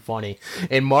was pretty funny.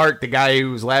 And Mark, the guy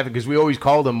who was laughing, because we always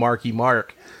called him Marky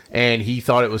Mark, and he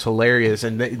thought it was hilarious.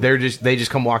 And they just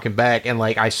come walking back, and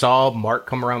like I saw Mark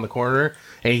come around the corner,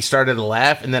 and he started to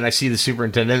laugh, and then I see the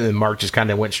superintendent, and Mark just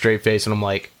kind of went straight face, and I'm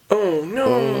like, oh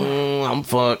no, I'm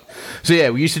fucked. So yeah,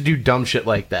 we used to do dumb shit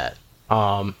like that.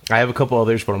 I have a couple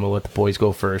others, but I'm gonna let the boys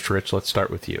go first. Rich, let's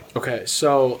start with you. Okay,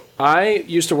 so I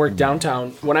used to work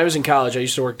downtown. When I was in college, I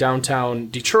used to work downtown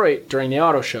Detroit during the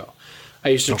auto show. I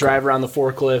used to drive around the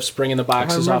forklifts, bringing the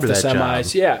boxes off the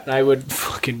semis. Job. Yeah, and I would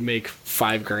fucking make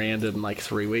 $5,000 in like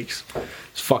 3 weeks.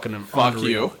 It's fucking unreal.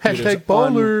 you. Hashtag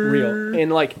baller. Unreal.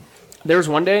 And like, there was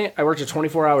one day I worked a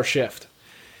 24-hour shift,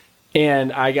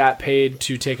 and I got paid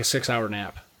to take a 6-hour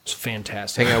nap. It's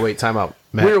fantastic. Hang on, wait, time out.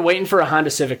 Matt, We were waiting for a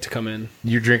Honda Civic to come in.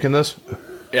 you're drinking this?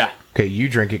 Yeah. Okay, you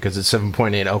drink it because it's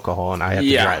 7.8 alcohol, and I have to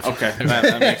Yeah. drive. Okay.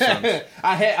 That makes sense.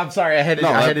 I'm sorry, I had to.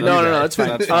 I had to do No, that. that's fine.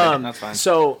 That's fine. That's fine.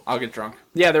 So I'll get drunk.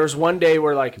 yeah, there was one day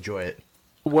where like Enjoy it.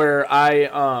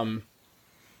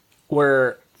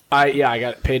 I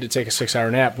got paid to take a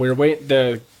 6-hour nap. We were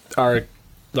waiting. Our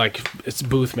it's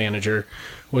booth manager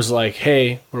was like,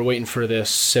 "Hey, we're waiting for this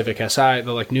Civic Si."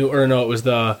 The like new, or no, it was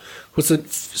the what's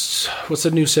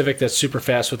the new Civic that's super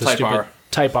fast with the Type stupid R.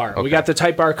 Type R. Okay. We got the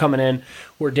Type R coming in.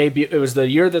 It was the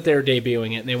year that they were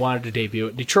debuting it, and they wanted to debut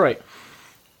it in Detroit.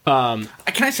 Can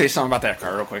I say something about that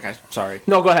car real quick? Sorry.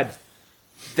 No, go ahead.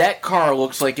 That car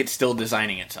looks like it's still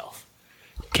designing itself.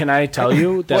 Can I tell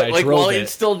you that I drove while it?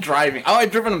 it's still driving. Oh,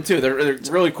 I've driven them too. They're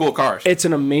really cool cars. It's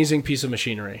an amazing piece of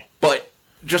machinery. But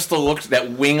just the looks,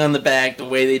 that wing on the back, the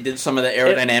way they did some of the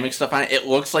aerodynamic stuff on it, it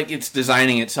looks like it's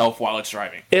designing itself while it's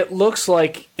driving. It looks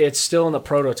like it's still in the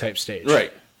prototype stage.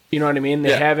 Right. You know what I mean?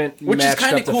 They haven't Which is matched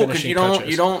kind up of the cool because finishing touches.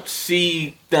 you don't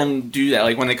see them do that.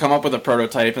 Like when they come up with a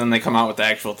prototype and then they come out with the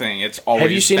actual thing, it's always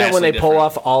Have you seen it when they vastly pull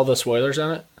different. off all the spoilers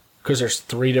on it? Because there's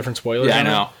 3 different spoilers. Yeah, I on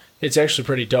know. It. It's actually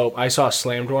pretty dope. I saw a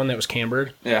slammed one that was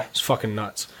cambered. Yeah. It's fucking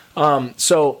nuts.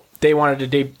 So they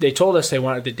wanted to. They told us they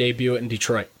wanted to debut it in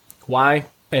Detroit. Why?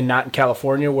 And not in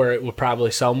California, where it would probably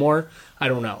sell more. I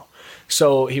don't know.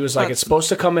 So he was like, it's supposed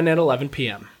to come in at 11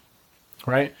 p.m.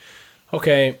 Right?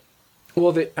 Okay.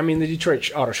 Well, the Detroit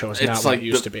Auto Show is not what it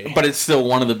used to be. But it's still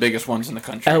one of the biggest ones in the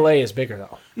country. LA is bigger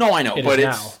though. No, I know, It but is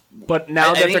it's. now. But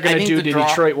now that they're going to do the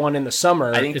Detroit one in the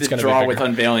summer, I think it's the going to be draw bigger. with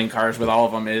unveiling cars with all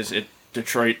of them is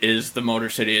Detroit is the Motor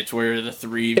City. It's where the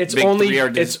three It's big only three are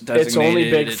it's designated. only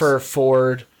big for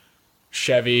Ford,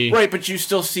 Chevy. Right, but you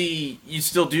still do see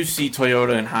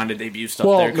Toyota and Honda debut stuff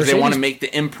Well, there because they want to Mercedes-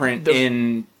 make the imprint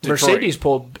in Detroit. Mercedes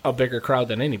pulled a bigger crowd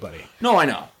than anybody. No, I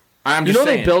know. I'm You just know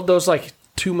saying. they build those like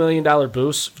 $2 million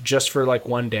booths just for like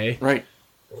one day. Right.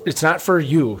 It's not for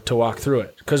you to walk through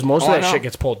it because most Oh, of I that know. shit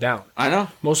gets pulled down. I know.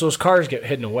 Most of those cars get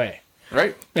hidden away.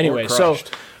 Right. Anyway, Or so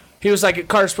crushed. he was like, a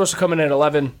car's supposed to come in at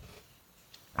 11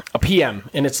 p.m.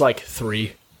 and it's like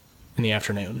 3 in the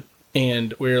afternoon.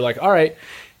 And we were like, all right,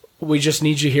 we just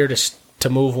need you here to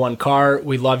move one car.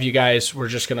 We love you guys. We're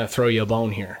just going to throw you a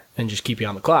bone here and just keep you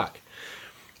on the clock.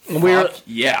 And we were, Fuck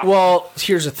yeah. Well,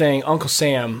 here's the thing. Uncle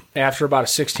Sam, after about a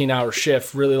 16-hour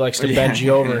shift, really likes to bend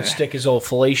you over and stick his old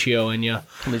fellatio in you.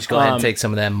 Just go ahead and take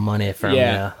some of that money from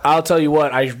Yeah, I'll tell you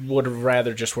what, I would have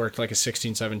rather just worked like a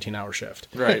 16, 17-hour shift.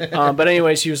 Right. But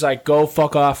anyways, he was like, go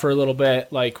fuck off for a little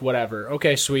bit, like whatever.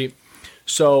 Okay, sweet.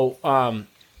 So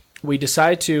we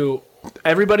decide to,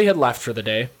 everybody had left for the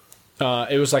day.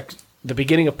 It was like the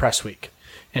beginning of press week.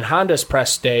 And Honda's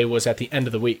press day was at the end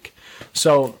of the week.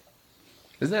 So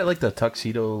Isn't that like the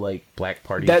tuxedo, like black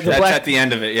party? That- shit? the That's black- at the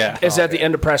end of it, yeah. it's at the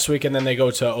end of press week, and then they go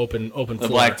to open The floor.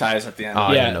 black tie is at the end. Oh,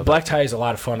 I didn't Yeah, know black tie is a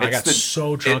lot of fun. I got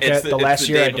so drunk at the last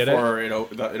year I did it. before it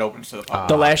opens to the public.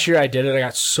 The last year I did it, I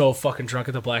got so fucking drunk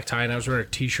at the black tie, and I was wearing a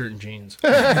t-shirt and jeans. It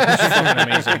was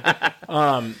fucking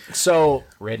amazing. So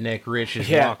Redneck Rich is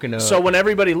yeah, walking up. so when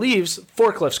everybody leaves,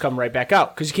 forklifts come right back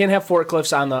out because you can't have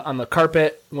forklifts on the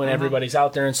carpet when everybody's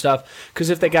out there and stuff. Because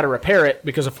if they got to repair it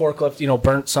because a forklift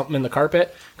burnt something in the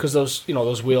carpet, because those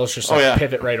those wheels just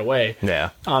pivot right away. Yeah.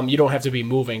 You don't have to be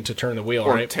moving to turn the wheel,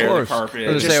 Or right? tear the carpet.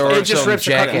 I was gonna say, Just- or it just some rips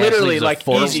the carpet, jackass literally leaves a like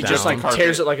fork easy, just down. like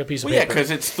tears it like a piece of Well, yeah, paper.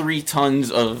 because it's 3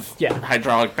 tons of Yeah.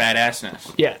 hydraulic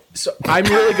badassness. Yeah, so I'm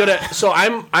really good at. So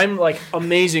I'm like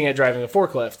amazing at driving a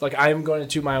forklift. Like I'm going to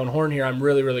toot my own horn here. I'm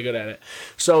really really good at it.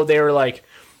 So they were like,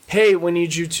 "Hey, we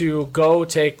need you to go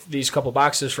take these couple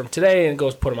boxes from today and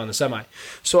go put them on the semi."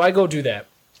 So I go do that,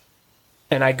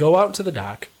 and I go out to the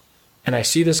dock, and I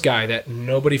see this guy that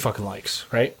nobody fucking likes.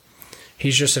 Right?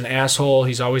 He's just an asshole.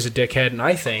 He's always a dickhead. And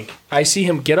I see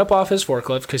him get up off his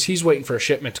forklift because he's waiting for a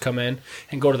shipment to come in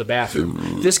and go to the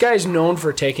bathroom. This guy's known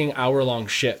for taking hour-long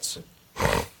shits.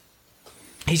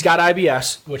 He's got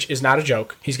IBS, which is not a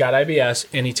joke. He's got IBS,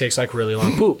 and he takes like really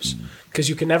long poops. Because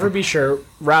you can never be sure.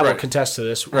 Rob will contest to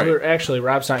this. Right. Actually,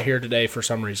 Rob's not here today for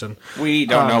some reason. We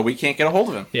don't know. We can't get a hold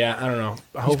of him. Yeah, I don't know.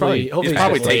 He's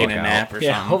probably taking a nap or something.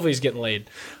 Yeah, hopefully he's getting laid.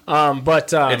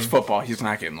 But it's football. He's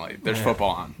not getting laid. There's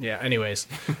football on. Yeah, anyways.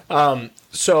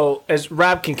 So as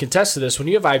Rob can contest to this, when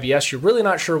you have IBS, you're really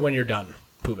not sure when you're done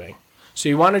pooping. So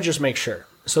you want to just make sure.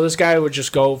 So this guy would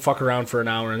just go fuck around for an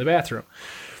hour in the bathroom.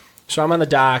 So I'm on the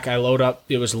dock. I load up.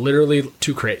 It was literally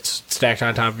 2 crates stacked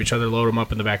on top of each other. Load them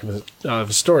up in the back of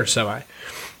a storage semi.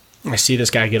 I see this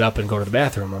guy get up and go to the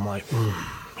bathroom. I'm like,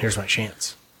 here's my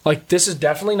chance. Like, this is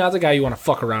definitely not the guy you want to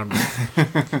fuck around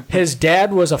with. His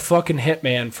dad was a fucking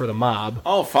hitman for the mob.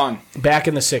 Oh, fun. Back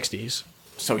in the 60s.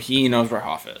 So he knows where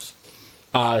Hoff is.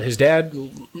 His dad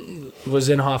was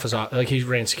in Hoffa's office. Like, he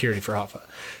ran security for Hoffa.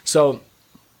 So,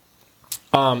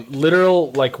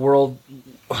 literal, like, world...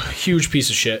 huge piece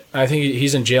of shit. I think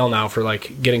he's in jail now for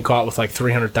like getting caught with like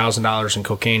 $300,000 in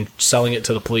cocaine, selling it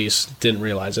to the police. Didn't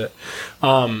realize it.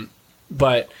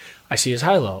 But I see his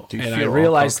high-low, and I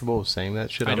realize comfortable saying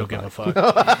that shit. I don't give a fuck.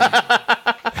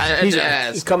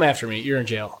 He's come after me. You're in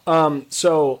jail.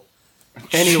 So,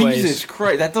 anyways, Jesus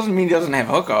Christ, that doesn't mean he doesn't have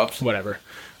hookups. Whatever.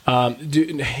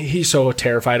 Dude, he's so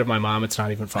terrified of my mom. It's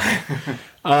not even funny.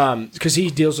 Because he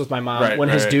deals with my mom when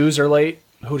his dues are late.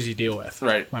 Who does he deal with?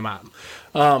 Right. My mom.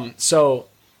 So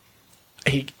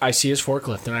I see his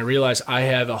forklift and I realize I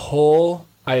have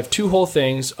 2 whole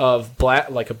things of black,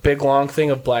 like a big long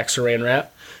thing of black saran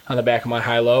wrap on the back of my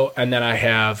high-low. And then I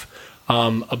have,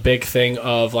 a big thing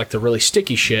of like the really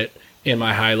sticky shit in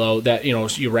my high-low that, you know,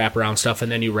 you wrap around stuff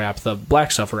and then you wrap the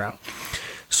black stuff around.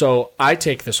 So I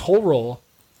take this whole roll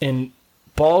and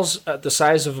balls at the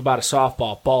size of about a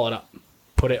softball, ball it up,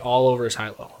 put it all over his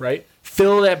high-low, right?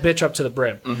 Fill that bitch up to the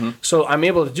brim. Mm-hmm. So I'm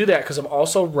able to do that because I'm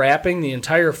also wrapping the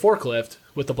entire forklift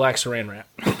with the black saran wrap.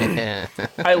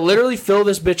 I literally fill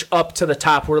this bitch up to the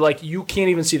top where like you can't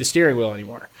even see the steering wheel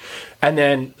anymore. And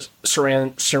then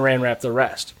saran wrap the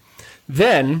rest.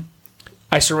 Then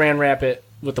I saran wrap it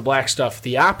with the black stuff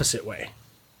the opposite way.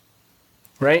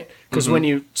 Right? Because when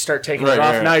you start taking it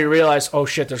off, now you realize, oh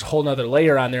shit, there's a whole nother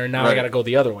layer on there and now I got to go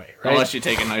the other way. Right? Unless you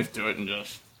take a knife to it and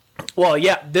just... Well,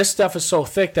 yeah, this stuff is so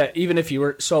thick that even if you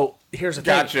were... So, here's the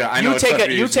thing. Gotcha. I know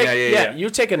you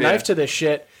take a knife to this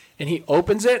shit, and he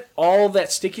opens it, all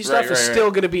that sticky stuff is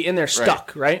still going to be in there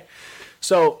stuck, right?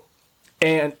 So,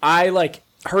 and I, like,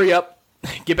 hurry up,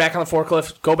 get back on the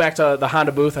forklift, go back to the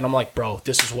Honda booth, and I'm like, bro,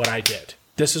 this is what I did.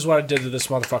 This is what I did to this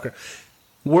motherfucker.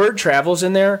 Word travels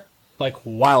in there like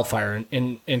wildfire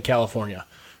in California.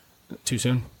 Too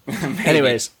soon?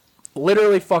 Anyways,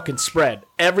 literally fucking spread.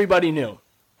 Everybody knew.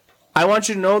 I want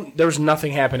you to know there was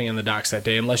nothing happening in the docks that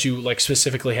day unless you like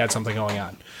specifically had something going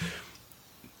on.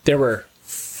 There were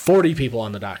 40 people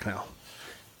on the dock now.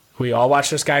 We all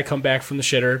watched this guy come back from the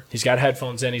shitter. He's got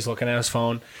headphones in. He's looking at his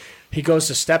phone. He goes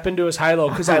to step into his high-low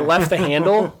because I left the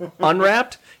handle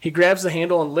unwrapped. He grabs the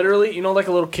handle and literally, you know, like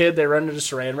a little kid, they run into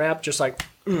saran wrap, just like,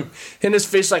 and his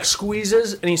face like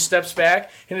squeezes and he steps back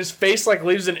and his face like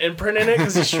leaves an imprint in it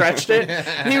because he stretched it.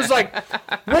 And he was like,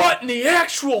 what in the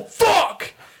actual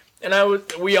fuck? And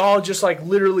we all just like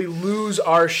literally lose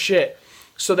our shit.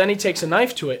 So then he takes a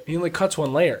knife to it. And he only cuts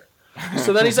one layer.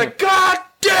 So then he's like, God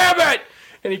damn it!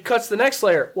 And he cuts the next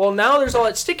layer. Well, now there's all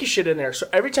that sticky shit in there. So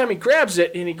every time he grabs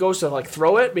it and he goes to like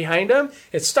throw it behind him,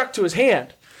 it's stuck to his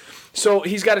hand. So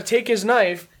he's got to take his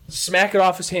knife, smack it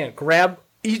off his hand, grab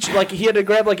each, like he had to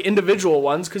grab like individual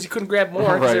ones because he couldn't grab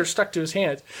more because they were stuck to his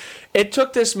hands. It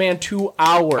took this man 2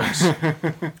 hours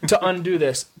to undo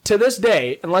this. To this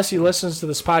day, unless he listens to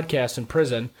this podcast in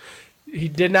prison, he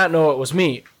did not know it was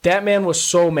me. That man was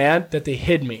so mad that they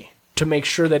hid me to make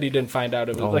sure that he didn't find out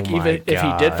it was even if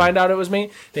he did find out it was me,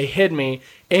 they hid me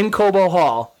in Cobo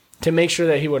Hall to make sure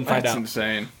that he wouldn't find out. That's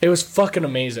insane. It was fucking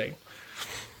amazing.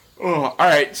 Oh, all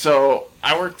right, so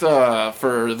I worked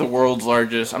for the world's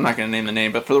largest, I'm not going to name the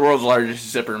name, but for the world's largest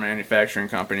zipper manufacturing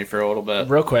company for a little bit.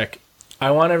 Real quick, I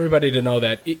want everybody to know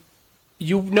that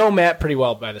you know Matt pretty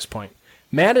well by this point.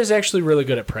 Matt is actually really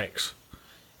good at pranks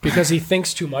because he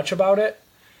thinks too much about it,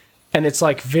 and it's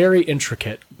like very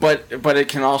intricate. But it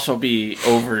can also be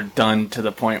overdone to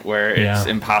the point where it's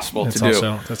impossible to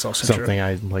do. That's also something true.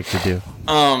 I'd like to do.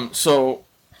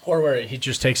 Or where he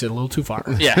just takes it a little too far.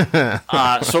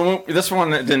 Yeah. So this one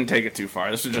didn't take it too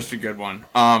far. This is just a good one.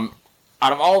 Out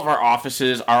of all of our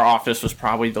offices, our office was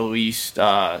probably the least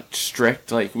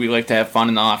strict. Like, we like to have fun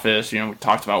in the office. You know, we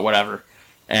talked about whatever.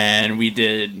 and we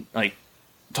did like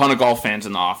a ton of golf fans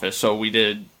in the office. So we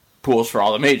did pools for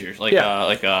all the majors.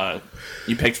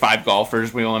 You picked 5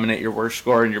 golfers. We eliminate your worst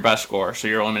score and your best score. So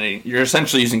you're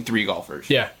essentially using 3 golfers.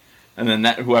 Yeah. And then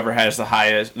whoever has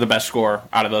the best score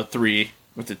out of the 3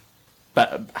 with the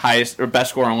highest or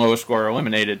best score and lowest score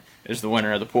eliminated is the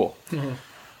winner of the pool.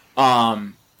 Mm-hmm.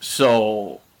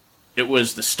 So it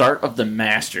was the start of the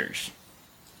Masters.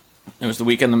 It was the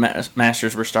weekend the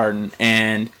Masters were starting,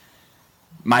 and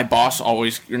my boss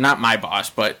not my boss,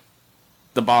 but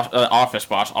the office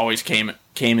boss always came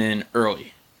in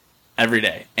early every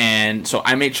day. And so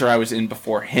I made sure I was in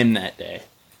before him that day.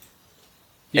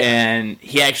 Yeah. And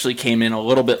he actually came in a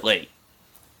little bit late.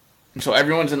 And so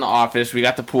everyone's in the office. We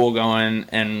got the pool going,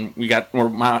 and we're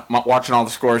watching all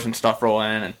the scores and stuff roll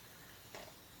in. And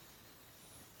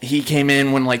he came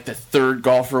in when like the 3rd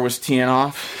golfer was teeing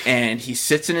off, and he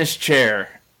sits in his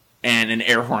chair, and an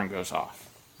air horn goes off.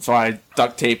 So I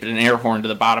duct taped an air horn to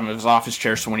the bottom of his office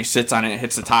chair, so when he sits on it, it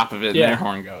hits the top of it, and the air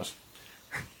horn goes.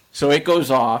 So it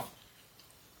goes off.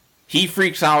 He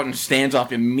freaks out and stands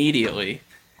up immediately.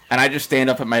 And I just stand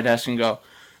up at my desk and go,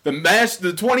 the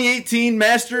 2018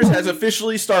 Masters has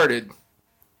officially started.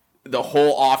 The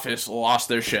whole office lost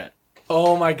their shit.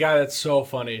 Oh my god, that's so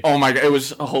funny. Oh my god, it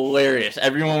was hilarious.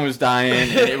 Everyone was dying.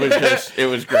 And it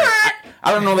was great.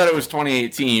 I don't know that it was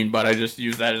 2018, but I just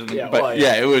used that as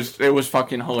it was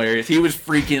fucking hilarious. He was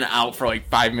freaking out for like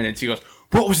 5 minutes. He goes,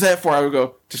 "What was that for?" I would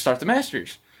go, "To start the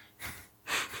Masters."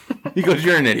 He goes,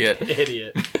 "You're an idiot."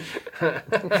 Idiot.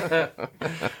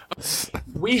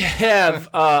 We have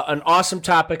an awesome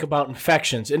topic about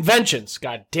inventions.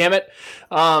 God damn it.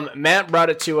 Matt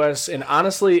brought it to us, and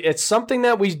honestly, it's something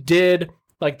that we did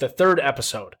like the 3rd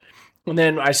episode. And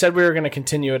then I said we were going to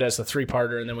continue it as a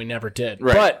 3-parter, and then we never did.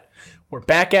 Right. But we're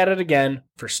back at it again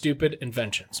for stupid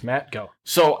inventions. Matt, go.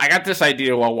 So I got this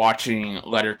idea while watching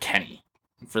Letterkenny.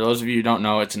 For those of you who don't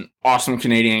know, it's an awesome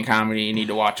Canadian comedy. You need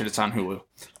to watch it. It's on Hulu.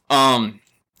 Why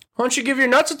don't you give your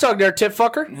nuts a tug there, tit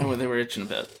fucker? No, they were itching a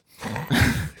bit.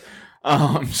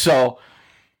 So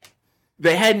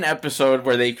they had an episode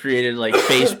where they created like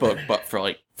Facebook, but for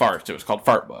like farts. It was called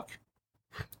Fart Book.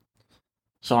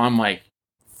 So I'm like,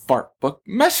 Fart Book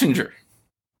Messenger.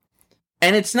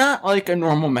 And it's not like a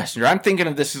normal messenger. I'm thinking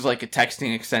of this as like a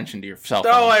texting extension to your cell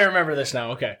phone. Oh, I remember this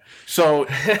now. Okay. So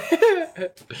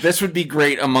this would be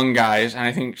great among guys, and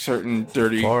I think certain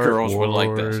dirty girls would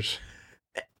like this.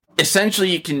 Essentially,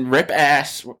 you can rip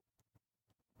ass.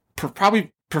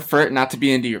 Probably prefer it not to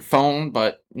be into your phone,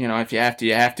 but you know, if you have to,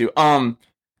 you have to. And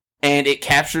it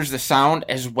captures the sound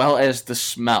as well as the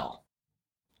smell,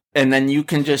 and then you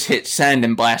can just hit send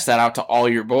and blast that out to all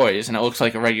your boys, and it looks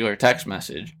like a regular text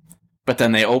message. But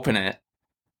then they open it,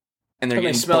 and they're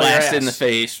getting blasted in the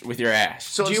face with your ass.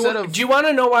 So do you want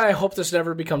to know why I hope this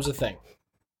never becomes a thing?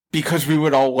 Because we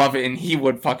would all love it, and he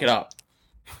would fuck it up.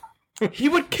 He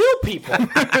would kill people.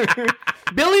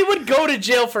 Billy would go to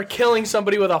jail for killing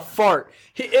somebody with a fart.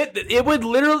 It would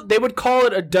literally, they would call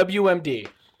it a WMD.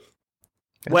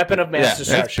 Weapon of mass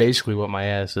destruction. That's basically what my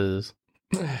ass is.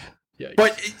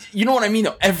 But you know what I mean,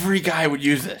 though? Every guy would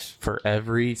use this. For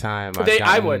every time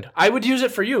I would use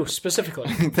it for you, specifically.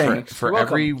 Thanks. For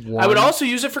everyone. I would also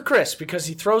use it for Chris, because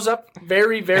he throws up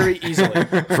very, very easily.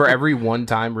 For every one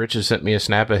time Rich has sent me a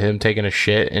snap of him taking a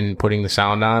shit and putting the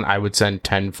sound on, I would send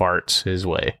 10 farts his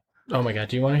way. Oh my god,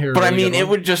 do you want to hear? But I mean, it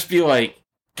would just be like,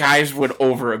 guys would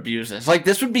over abuse this. Like,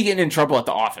 this would be getting in trouble at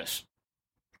the office.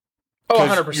 Oh,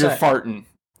 100%. You're farting.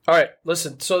 All right,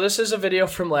 listen. So this is a video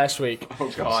from last week.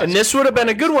 Oh, God. And this would have been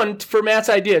a good one for Matt's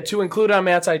idea, to include on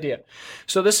Matt's idea.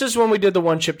 So this is when we did the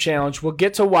one-chip challenge. We'll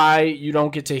get to why you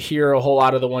don't get to hear a whole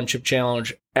lot of the one-chip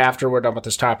challenge after we're done with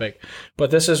this topic. But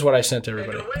this is what I sent to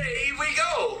everybody. And away we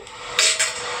go.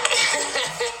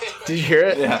 Did you hear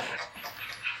it? Yeah.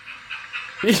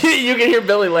 You can hear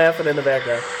Billy laughing in the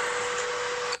background.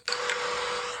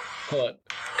 Hold on.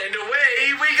 And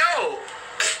away we go.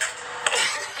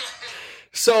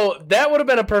 So that would have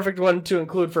been a perfect one to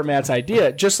include for Matt's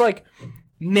idea. Just like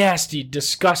nasty,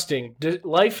 disgusting,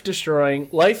 life-destroying,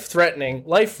 life-threatening,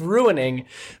 life-ruining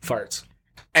farts.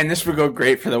 And this would go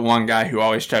great for the one guy who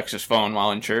always checks his phone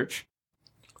while in church.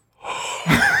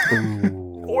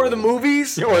 Or the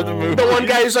movies. Or the movies. The one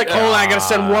guy who's like, hold on, I gotta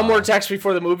send one more text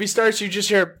before the movie starts. You just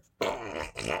hear...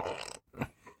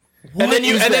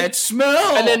 that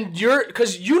smell? And then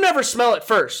because you never smell it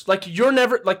first. Like, you're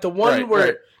never... Like, the one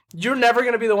where... You're never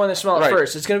going to be the one that smell it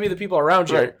first. It's going to be the people around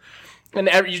you. Right. And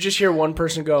you just hear one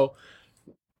person go,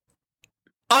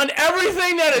 on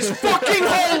everything that is fucking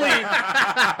holy.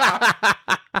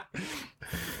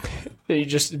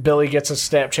 Billy gets a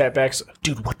Snapchat back.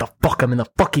 Dude, what the fuck fuck, I'm in the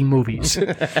fucking movies.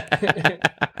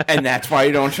 And that's why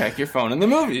you don't check your phone in the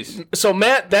movies. So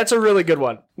Matt, that's a really good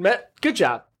one. Matt, good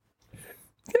job.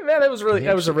 Yeah, man, that was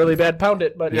a really bad pound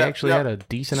it, but You actually had a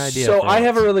decent idea. So for I once.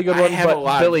 have a really good I one, have a but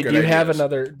lot of Billy, good do you have ideas.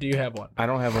 another? Do you have one? I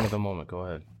don't have one at the moment. Go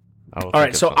ahead. All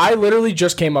right, so I literally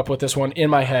just came up with this one in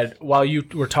my head while you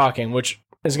were talking, which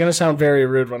is going to sound very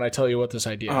rude when I tell you what this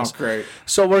idea Oh, is. great.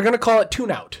 So we're going to call it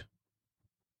tune out.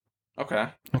 Okay.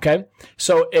 Okay,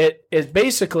 so it is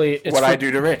basically What I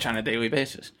do to Rich on a daily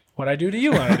basis. what I do to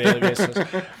you on a daily basis.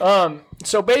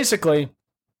 So basically,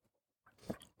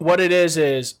 what it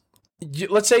is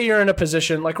let's say you're in a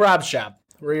position like Rob's job,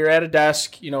 where you're at a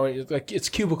desk. Like it's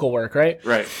cubicle work, right?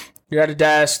 Right. You're at a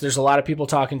desk. There's a lot of people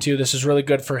talking to. This is really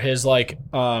good for his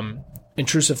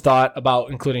intrusive thought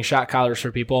about including shot collars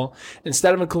for people.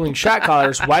 Instead of including shot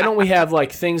collars, why don't we have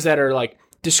like things that are like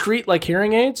discrete, like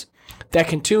hearing aids, that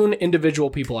can tune individual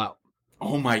people out?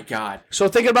 Oh my God. So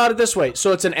think about it this way.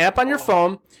 So it's an app on your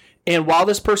phone, and while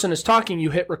this person is talking, you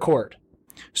hit record.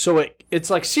 So it's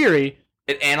like Siri.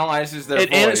 It analyzes their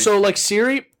voice. So like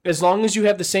Siri, as long as you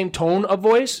have the same tone of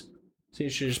voice, see,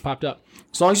 she just popped up.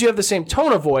 As long as you have the same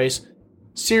tone of voice,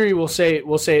 Siri will say,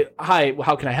 "Hi,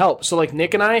 how can I help?" So like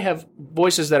Nick and I have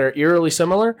voices that are eerily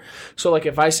similar. So like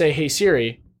if I say, "Hey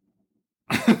Siri,"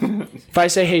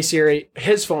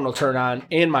 his phone will turn on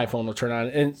and my phone will turn on,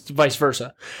 and vice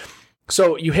versa.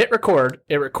 So you hit record,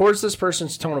 it records this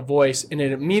person's tone of voice, and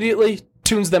it immediately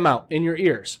tunes them out in your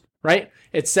ears, right?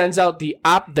 It sends out the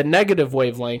negative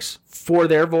wavelengths for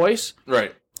their voice,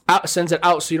 right. sends it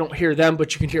out so you don't hear them,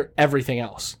 but you can hear everything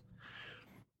else.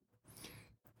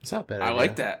 It's not bad. I idea.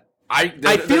 like that.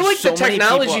 I feel like the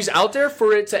technology's out there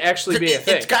for it to actually be a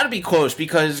thing. It's got to be close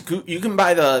because you can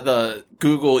buy the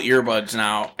Google earbuds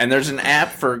now, and there's an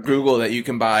app for Google that you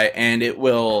can buy, and it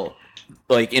will,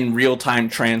 like, in real time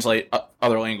translate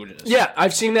other languages. Yeah,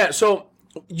 I've seen that. So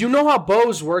you know how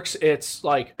Bose works? It's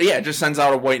like it just sends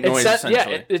out a white noise.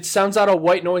 Essentially. it sounds out a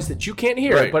white noise that you can't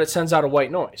hear, Right. but it sends out a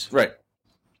white noise. Right.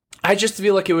 I just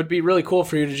feel like it would be really cool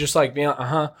for you to just like be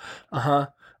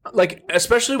like,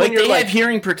 especially when you're they like have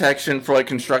hearing protection for like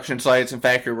construction sites and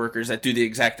factory workers that do the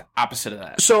exact opposite of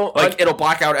that. So like it'll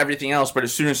block out everything else, but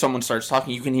as soon as someone starts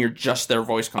talking, you can hear just their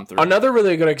voice come through. Another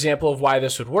really good example of why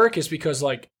this would work is because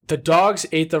like the dogs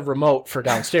ate the remote for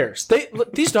downstairs.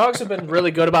 These dogs have been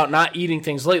really good about not eating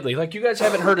things lately. Like you guys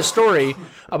haven't heard a story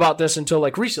about this until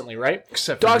like recently, right?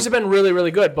 Dogs have been really,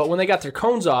 really good, but when they got their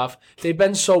cones off, they've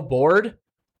been so bored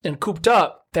and cooped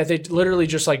up that they literally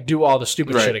just like do all the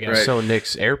stupid shit again. Right. So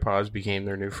Nick's AirPods became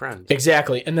their new friends.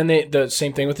 Exactly. And then the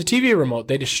same thing with the TV remote.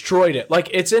 They destroyed it. Like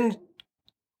it's in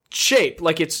shape.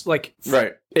 Like it's like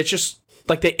Right. It's just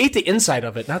like they ate the inside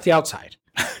of it, not the outside.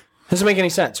 Doesn't make any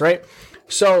sense, right?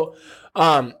 So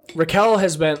Raquel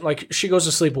has been like she goes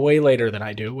to sleep way later than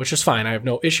I do, which is fine. I have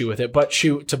no issue with it. But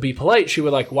to be polite, she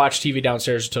would like watch TV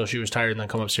downstairs until she was tired and then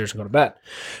come upstairs and go to bed.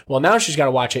 Well, now she's got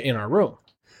to watch it in our room,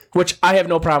 which I have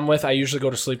no problem with. I usually go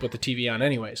to sleep with the TV on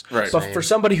anyways. Right. But for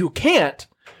somebody who can't,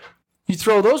 you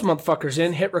throw those motherfuckers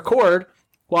in, hit record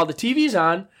while the TV's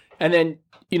on, and then,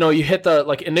 you hit the,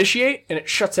 like, initiate, and it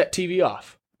shuts that TV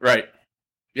off. Right.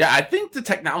 Yeah, I think the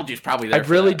technology is probably there. I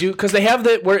really do, because they have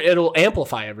where it'll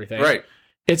amplify everything. Right.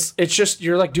 It's just,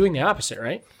 you're, like, doing the opposite,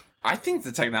 right? I think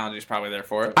the technology is probably there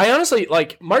for it. I honestly,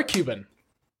 like, Mark Cuban,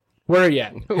 where are you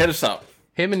at? Hit us up.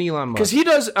 Him and Elon Musk. Because he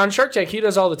does, on Shark Tank, he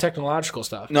does all the technological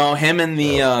stuff. No, him and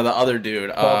the other dude.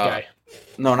 Bald guy.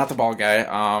 No, not the bald guy.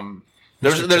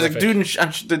 There's a dude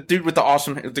the dude with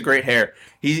the great hair.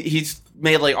 He's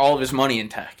made like all of his money in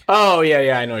tech. Oh,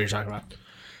 yeah, I know what you're talking about.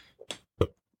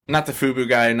 Not the FUBU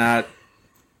guy, not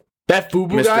That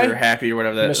FUBU Mr. guy? Happy or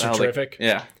whatever that. Mr. Terrific.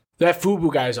 Yeah. That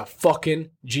FUBU guy is a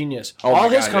fucking genius. Oh all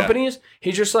my his God, yeah. companies,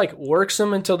 he just like works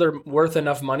them until they're worth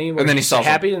enough money, where And then he he's sells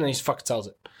happy, and then he fucking sells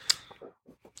it.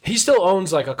 He still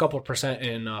owns like a couple percent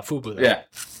in FUBU, though. Yeah.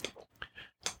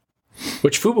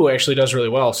 Which FUBU actually does really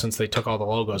well since they took all the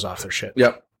logos off their shit.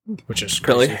 Yep. Which is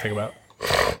crazy Really? to think about.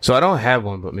 So I don't have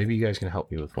one, but maybe you guys can help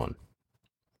me with one.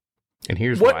 And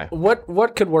here's why.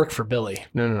 What could work for Billy?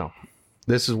 No.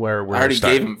 This is where we're I already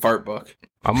starting. gave him Fart Book.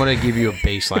 I'm going to give you a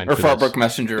baseline Or for Fart this. Book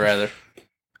Messenger, rather.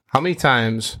 How many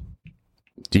times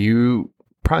do you,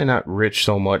 probably not Rich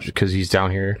so much because he's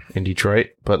down here in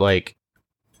Detroit, but like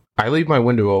I leave my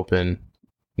window open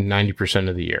 90%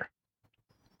 of the year.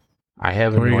 I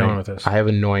have Where are you going with this? I have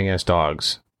annoying ass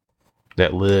dogs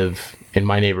that live in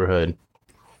my neighborhood.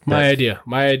 My idea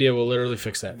will literally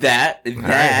fix that.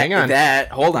 hang on.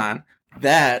 Hold on.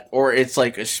 That, or it's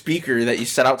like a speaker that you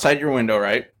set outside your window,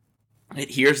 right? It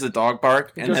hears the dog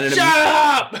bark, and then it Shut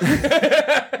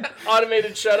up!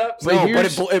 Automated shut ups. But No,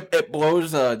 here's- but it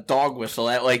blows a dog whistle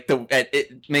at like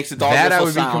it makes a dog That I whistle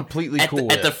would be sound completely at cool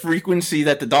the, at the with. frequency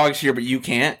that the dogs hear, but you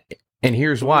can't. And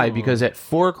here's why: because at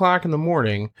 4:00 in the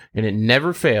morning, and it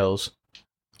never fails.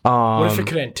 What if it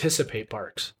could anticipate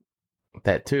barks?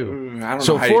 That too. I don't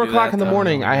So know how you 4 do o'clock that, in the though.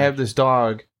 morning, I have this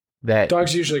dog that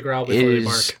Dogs usually growl before they is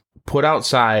bark. put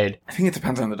outside. I think it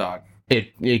depends on the dog.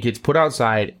 It gets put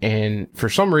outside, and for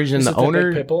some reason, Is the it the owner.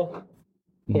 big pit bull?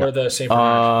 Or the St.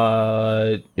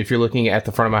 Bernard? If you're looking at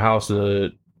the front of my house,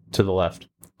 to the left,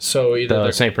 So either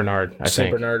the St. Bernard. I St.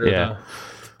 think. Bernard or yeah.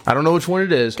 I don't know which one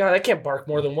it is, God, I can't bark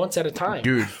more than once at a time.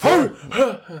 dude.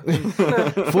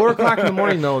 4:00 in the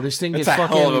morning, though, this thing It's gets a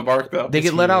fucking. hell of a bark, though. They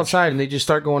get let outside and they just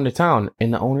start going to town,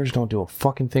 and the owners don't do a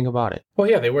fucking thing about it. Well,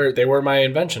 yeah, they were my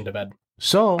invention to bed.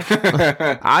 So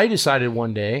I decided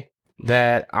one day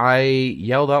that I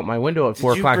yelled out my window at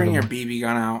 4 Did you o'clock. bring in your the BB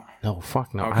gun out? No,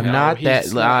 fuck no. Okay. I'm No, not that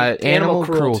he's not. animal Animal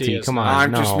cruelty cruelty. is Come on, not.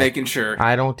 I'm no. just making sure.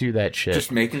 I don't do that shit.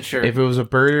 Just making sure. If it was a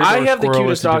bird, or I a have the squirrel,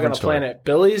 cutest it's a dog on different the story. planet.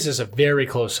 Billy's is a very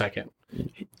close second.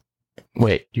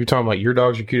 Wait, you're talking about your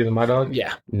dogs are cuter than my dog?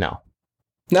 Yeah. No,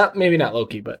 Maybe not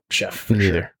Loki, but Chef. for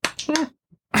neither.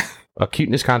 A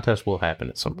cuteness contest will happen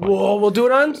at some sure. point. We'll do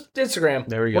it on Instagram.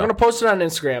 There we We're go. going to post it on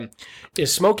Instagram.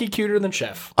 Is Smokey cuter than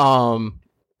Chef?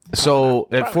 So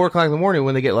at 4 o'clock in the morning,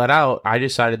 when they get let out, I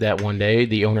decided that one day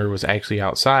the owner was actually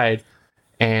outside,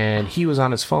 and he was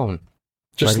on his phone,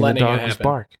 Just letting the it dog happen.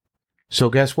 bark. So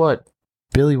guess what?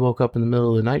 Billy woke up in the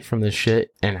middle of the night from this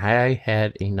shit, and I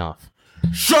had enough.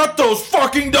 Shut those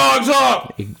fucking dogs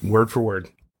up! Word for word.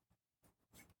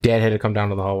 Dad had to come down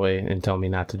to the hallway and tell me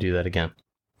not to do that again.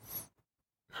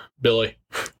 Billy.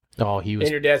 Oh, he was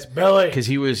And your dad's Billy. because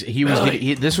he was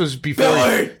Billy! this was before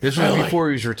Billy! Billy! before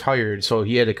he was retired, so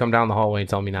he had to come down the hallway and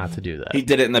tell me not to do that. He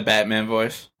did it in the Batman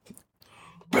voice.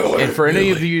 And for any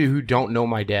of you who don't know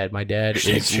my dad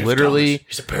is literally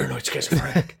He's a paranoid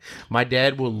schizophrenic. my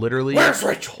dad will literally Where's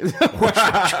Rachel?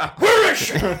 Where is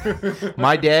she?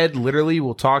 my dad literally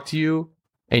will talk to you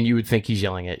and you would think he's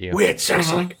yelling at you. We had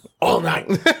sex like all night.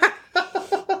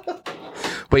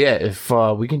 But yeah, if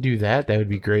we can do that, that would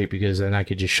be great because then I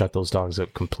could just shut those dogs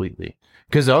up completely.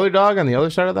 Because the other dog on the other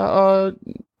side of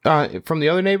the from the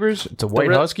other neighbors, it's a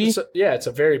white husky, It's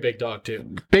a very big dog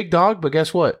too. big dog. But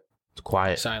guess what? It's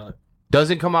quiet. Silent.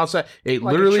 Doesn't come outside. It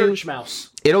Like a literally church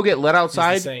mouse. it'll get let As the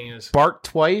outside, saying is. bark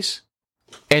twice,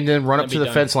 and then run Then up be to the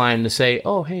done. fence line to say,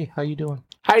 "Oh, hey, how you doing?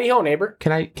 Heidi ho, neighbor.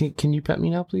 Can you pet me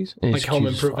now, please?" And Like it's Home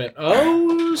cute as fuck. Improvement.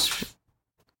 Oh,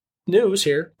 news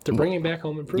here. They're bringing back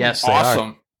Home Improvement. Yes, they are.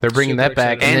 Awesome. They're bringing Super that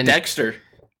back. excited. And then- Dexter.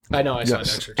 I know. I saw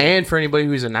Yes. Dexter. And for anybody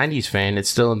who's a 90s fan, it's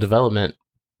still in development,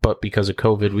 but because of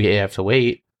COVID, we have to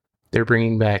wait. They're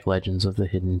bringing back Legends of the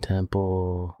Hidden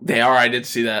Temple. They are. I did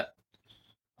see that.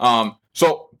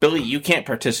 So Billy, you can't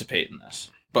participate in this,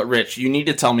 but Rich, you need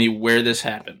to tell me where this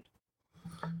happened.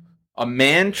 A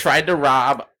man tried to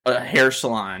rob a hair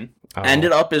salon,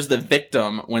 ended up as the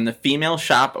victim when the female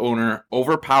shop owner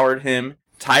overpowered him,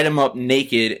 tied him up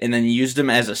naked, and then used him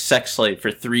as a sex slave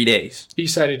for 3 days.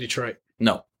 East side of Detroit.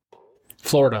 No.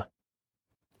 Florida.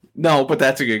 No, but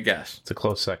that's a good guess. It's a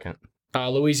close second.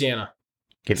 Louisiana.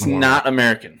 Getting It's warmer. not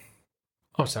American.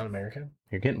 Oh, it's not American.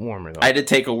 You're getting warmer, though. I did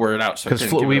take a word out, so I Because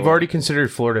couldn't give it we've away. already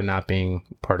considered Florida not being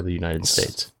part of the United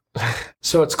States.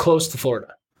 So it's close to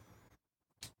Florida.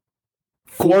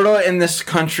 Florida and this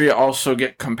country also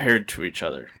get compared to each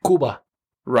other. Cuba.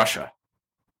 Russia.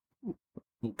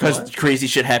 Because What? crazy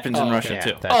shit happens in Oh, Russia, yeah,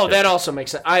 too. That also makes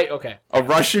sense. Okay. A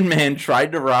Russian man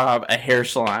tried to rob a hair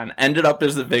salon, ended up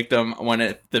as the victim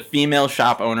when the female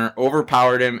shop owner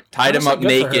overpowered him, tied him up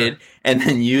Honestly, good for naked, and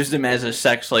then used him as a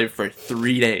sex slave for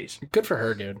 3 days. Good for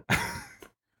her, dude.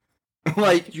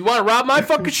 Like, You want to rob my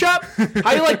fucking shop?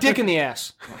 How you like dick in the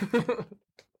ass?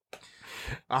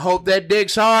 I hope that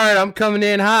dick's hard. I'm coming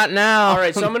in hot now. All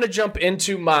right, so I'm going to jump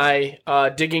into my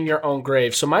digging your own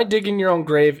grave. So my digging your own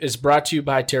grave is brought to you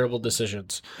by Terrible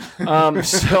Decisions.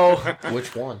 So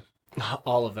Which one?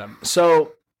 all of them.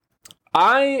 So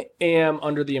I am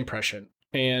under the impression,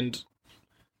 and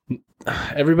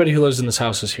everybody who lives in this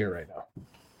house is here right now.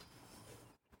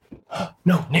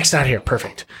 No, Nick's not here.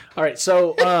 Perfect. All right,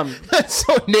 so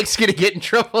So Nick's gonna get in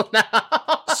trouble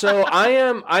now. so I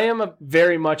am a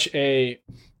very much a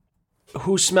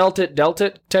who smelt it dealt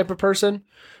it type of person.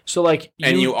 So like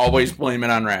and you always blame it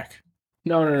on Rack.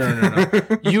 no.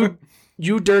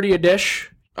 you dirty a dish,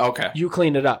 Okay. you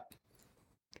clean it up.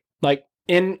 Like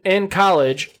in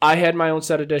college, I had my own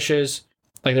set of dishes.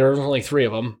 Like there was only 3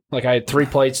 of them. Like I had 3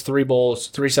 plates, 3 bowls,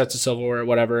 3 sets of silverware,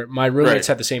 whatever. My roommates Right.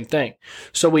 had the same thing.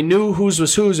 So we knew whose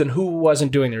was whose and who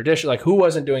wasn't doing their dishes. Like who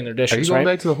wasn't doing their dishes, Are you going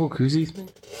right? back to the whole koozie thing?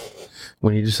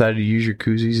 When you decided to use your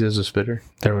koozies as a spitter?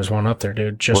 There was one up there,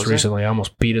 dude. Just Was there? recently, I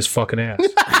almost beat his fucking ass.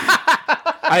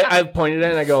 I pointed at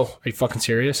it and I go, "Are you fucking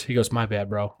serious?" He goes, "My bad,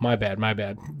 bro. My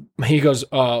bad. He goes,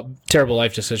 "Terrible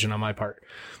life decision on my part."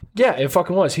 Yeah, it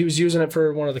fucking was. He was using it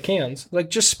for one of the cans. Like,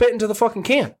 just spit into the fucking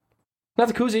can. Not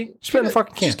the koozie. Spit in the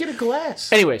fucking can. Just get a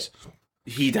glass. Anyways,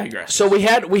 He digresses. so we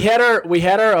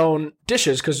had our own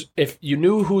dishes because if you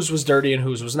knew whose was dirty and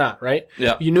whose was not, right?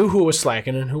 Yeah. You knew who was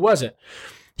slacking and who wasn't.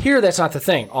 Here, that's not the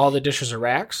thing. All the dishes are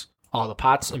racks. All the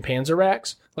pots and pans are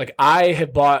racks. Like, I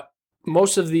have bought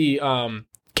most of the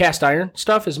cast iron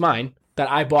stuff is mine that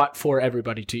I bought for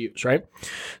everybody to use, right?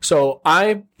 So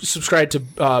I subscribed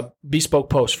to Bespoke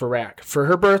Post for rack. For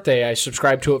her birthday, I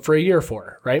subscribed to it for a year for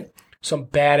her, right? Some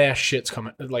badass shit's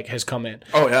has come in.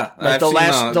 Oh yeah, Like the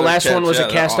last one was a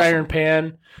cast iron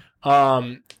pan,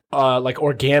 like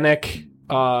organic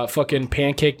fucking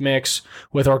pancake mix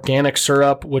with organic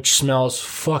syrup, which smells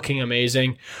fucking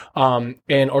amazing,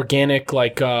 and organic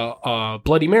like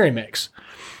Bloody Mary mix.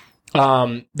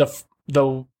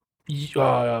 The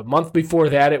month before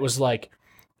that, it was like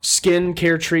skin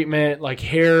care treatment, like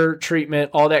hair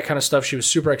treatment, all that kind of stuff. She was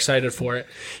super excited for it.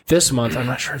 This month, I'm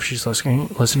not sure if she's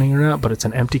listening or not, but it's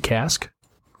an empty cask,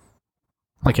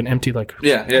 like an empty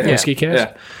whiskey cask,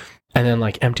 Yeah. and then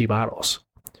like empty bottles.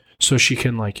 So she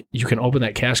can like, you can open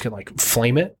that cask and like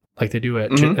flame it like they do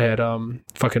at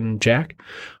fucking Jack.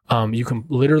 You can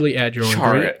literally add your own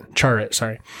char it.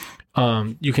 Sorry.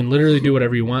 You can literally do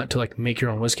whatever you want to like make your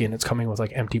own whiskey, and it's coming with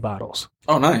like empty bottles.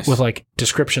 Oh, nice. With like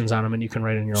descriptions on them, and you can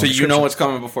write in your own. So you know what's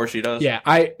coming before she does. Yeah,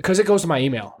 because it goes to my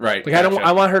email. Right. Like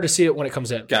I want her to see it when it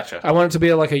comes in. Gotcha. I want it to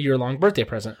be like a year-long birthday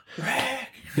present.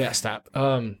 Yeah, stop.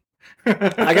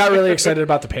 I got really excited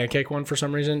about the pancake one for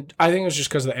some reason. I think it was just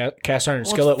because the cast iron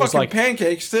skillet was like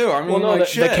pancakes too. I mean, well, no,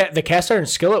 the cast iron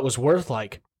skillet was worth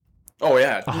like oh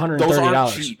yeah,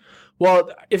 $130.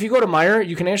 Well, if you go to Meijer,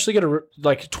 you can actually get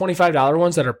like $25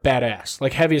 ones that are badass,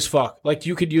 like heavy as fuck. Like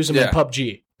you could use them in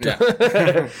PUBG.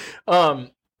 Yeah.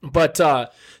 But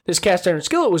this cast iron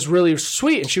skillet was really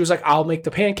sweet, and she was like, "I'll make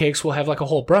the pancakes. We'll have like a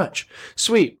whole brunch."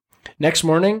 Sweet. Next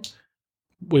morning,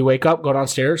 we wake up, go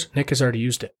downstairs. Nick has already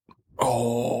used it.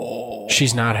 Oh,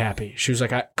 she's not happy. She was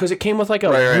like, because it came with like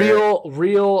a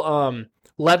real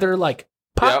leather like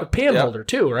pan holder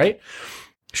too, right?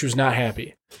 She was not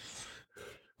happy.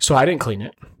 So I didn't clean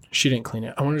it. She didn't clean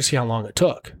it. I wanted to see how long it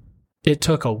took. It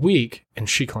took a week, and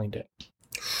she cleaned it.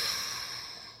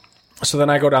 So then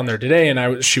I go down there today,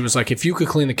 and she was like, "If you could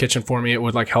clean the kitchen for me, it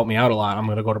would like help me out a lot. I'm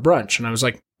going to go to brunch." And I was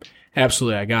like,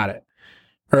 "Absolutely, I got it."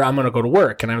 Or I'm going to go to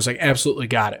work, and I was like, "Absolutely,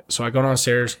 got it." So I go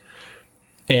downstairs,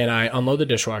 and I unload the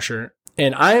dishwasher.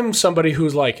 And I'm somebody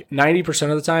who's like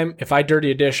 90% of the time, if I dirty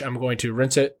a dish, I'm going to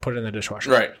rinse it, put it in the dishwasher.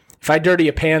 Right. If I dirty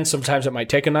a pan, sometimes it might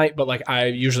take a night, but like I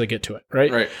usually get to it,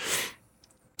 right? Right.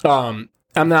 I'm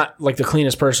not like the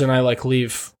cleanest person. I like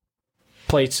leave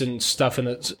plates and stuff in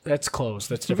that's closed.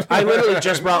 That's different. I literally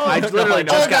just brought. I literally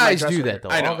just got my guys do that though.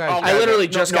 I know. I literally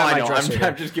just got my dresser.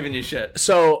 I'm just giving you shit.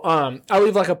 So I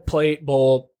leave like a plate,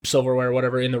 bowl, silverware,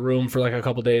 whatever in the room for like a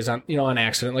couple days on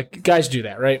accident. Like guys do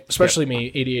that, right? Especially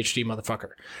me, ADHD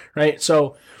motherfucker, right?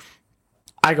 So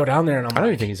I go down there and I don't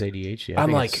even think it's ADHD. I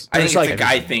think it's a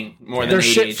guy thing more than there's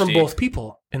ADHD. shit from both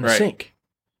people in the Right. sink.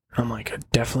 I'm like, I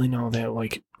definitely know that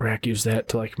like Rack used that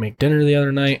to like make dinner the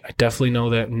other night. I definitely know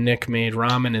that Nick made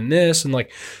ramen in this and like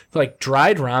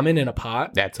dried ramen in a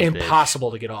pot. That's a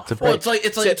impossible to get off. Well,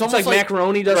 it's almost like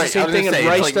macaroni does the same thing and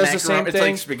rice does the same it's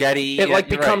thing. Like spaghetti. It like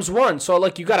becomes one. So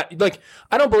like you gotta like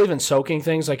I don't believe in soaking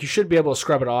things. Like you should be able to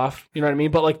scrub it off. You know what I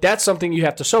mean? But like that's something you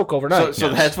have to soak overnight. So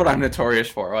that's what I'm notorious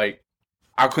for. Like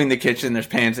I'll clean the kitchen. There's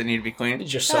pans that need to be cleaned. You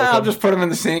just soak I'll them. just put them in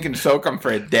the sink and soak them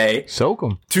for a day. Soak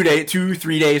them.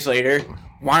 3 days later,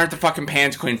 why aren't the fucking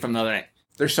pans cleaned from the other night?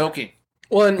 They're soaking.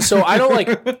 Well, and so I don't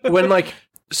like when like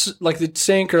the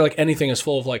sink or like anything is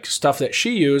full of like stuff that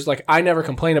she used. Like I never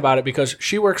complain about it because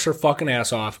she works her fucking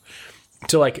ass off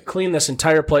to like clean this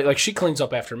entire plate. Like she cleans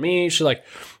up after me. She like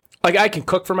I can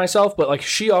cook for myself, but like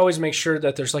she always makes sure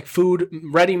that there's like food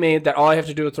ready made that all I have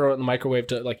to do is throw it in the microwave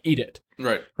to like eat it.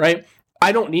 Right. Right.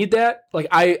 I don't need that. Like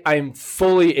I'm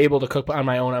fully able to cook on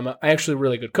my own. I'm actually a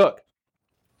really good cook.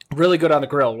 Really good on the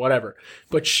grill, whatever.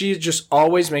 But she just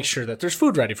always makes sure that there's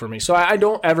food ready for me. So I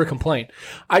don't ever complain.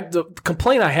 The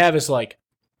complaint I have is like,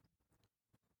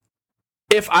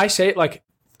 if I say like,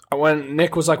 when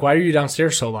Nick was like, "Why are you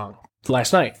downstairs so long?"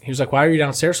 Last night, he was like, "Why are you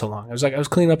downstairs so long?" I was like, "I was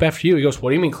cleaning up after you." He goes, "What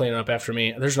do you mean cleaning up after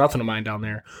me? There's nothing of mine down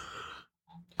there."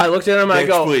 I looked at him and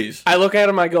I look at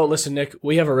him, I go, "Listen, Nick,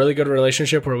 we have a really good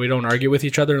relationship where we don't argue with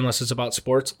each other unless it's about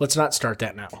sports. Let's not start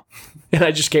that now." And I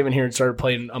just came in here and started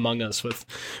playing Among Us with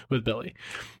Billy.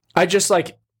 I just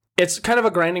like, it's kind of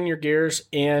a grinding your gears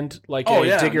and like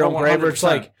dig your no, own grave. Where it's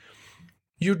like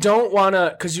you don't want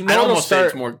to because you know I it'll almost say start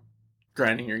it's more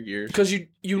grinding your gears because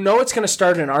you know it's going to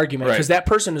start an argument because that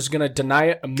person is going to deny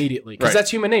it immediately because that's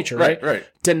human nature, right? Right.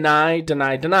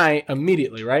 Deny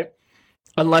immediately, right?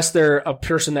 Unless they're a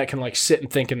person that can like sit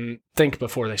and think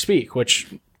before they speak,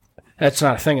 which that's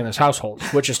not a thing in this household,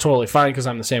 which is totally fine because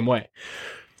I'm the same way.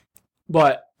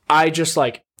 But I just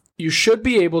like you should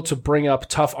be able to bring up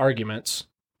tough arguments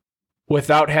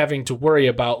without having to worry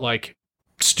about like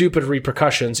stupid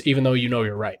repercussions, even though you know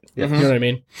you're right. You know what I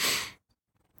mean?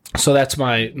 So that's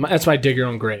my dig your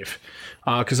own grave.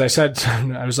 Because I said,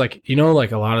 I was like,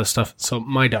 like a lot of stuff. So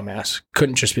my dumbass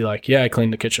couldn't just be like, yeah, I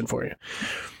cleaned the kitchen for you.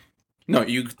 No,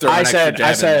 you throw an extra jab I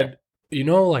in said,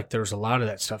 there. like there was a lot of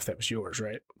that stuff that was yours,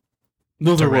 right?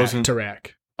 No, there wasn't. To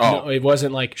rack. Oh. No, it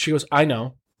wasn't like, she goes, I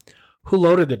know. Who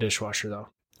loaded the dishwasher though?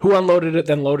 Who unloaded it,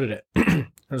 then loaded it?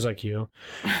 I was like, you.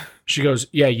 She goes,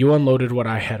 yeah, you unloaded what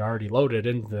I had already loaded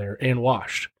in there and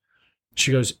washed.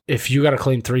 She goes, if you got to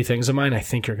clean 3 things of mine, I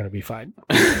think you're going to be fine.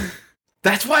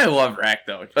 That's why I love Rack,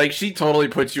 though. Like, she totally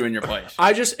puts you in your place.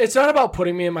 It's not about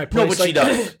putting me in my place. No, but like, she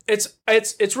does.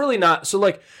 It's really not. So,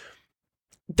 like,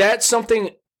 that's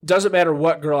something, doesn't matter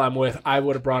what girl I'm with, I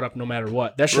would have brought up no matter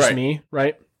what. That's just me,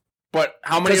 right? But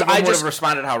how many of them would have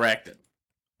responded how Rack did?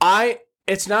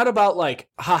 It's not about, like,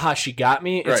 haha, she got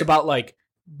me. It's Right. about, like,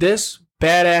 this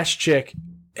badass chick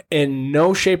in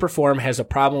no shape or form has a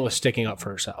problem with sticking up for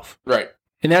herself. Right.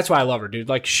 And that's why I love her, dude.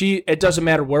 Like, it doesn't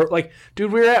matter where, like,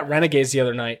 dude, we were at Renegades the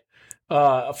other night,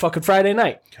 a fucking Friday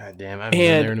night. God damn, I haven't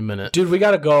been there in a minute. Dude, we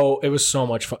got to go. It was so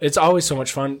much fun. It's always so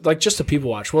much fun. Like, just to people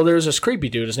watch. Well, there was this creepy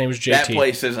dude. His name was JT. That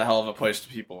place is a hell of a place to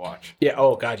people watch. Yeah.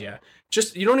 Oh, God, yeah.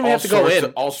 Just, you don't even have to go in.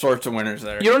 All sorts of winners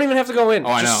there. You don't even have to go in. Oh,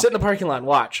 I know. Just sit in the parking lot and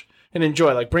watch and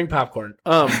enjoy. Like, bring popcorn.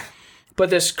 But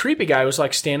this creepy guy was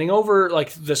like standing over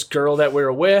like this girl that we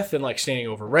were with and like standing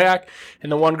over Rack.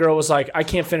 And the one girl was like, I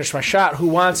can't finish my shot. Who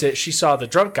wants it? She saw the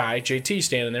drunk guy, JT,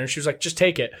 standing there. And she was like, just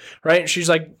take it. Right. And she's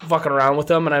like fucking around with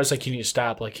him. And I was like, you need to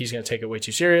stop. Like, he's going to take it way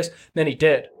too serious. And then he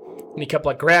did. And he kept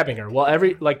like grabbing her. Well,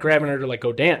 grabbing her to like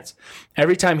go dance.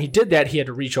 Every time he did that, he had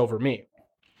to reach over me.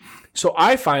 So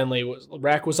I finally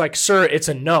Rack was like, sir, it's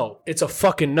a no. It's a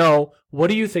fucking no. What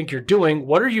do you think you're doing?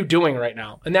 What are you doing right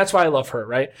now? And that's why I love her,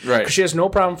 right? Right. Because she has no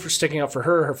problem for sticking up for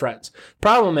her or her friends.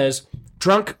 Problem is,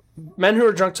 men who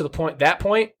are drunk to that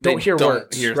point don't hear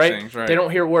words, right? Things, right? They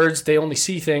don't hear words. They only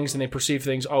see things and they perceive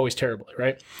things always terribly,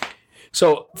 right?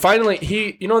 So finally,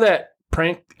 that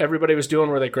prank everybody was doing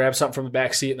where they grab something from the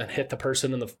back seat and then hit the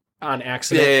person on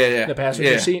accident in the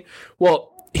passenger seat? Well,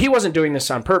 he wasn't doing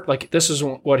this on purpose. Like, this is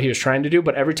what he was trying to do,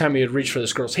 but every time he would reach for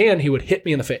this girl's hand, he would hit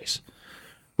me in the face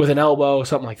with an elbow,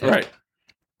 something like that. Right.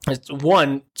 It's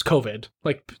COVID.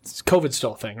 Like, COVID's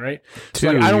still a thing, right? 2,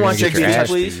 like, I don't want you to get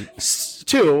please.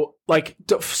 2, like,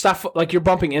 stop. Like, you're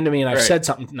bumping into me, and I've said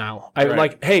something now. I'm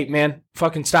like, hey, man,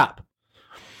 fucking stop.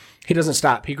 He doesn't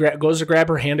stop. He goes to grab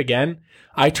her hand again.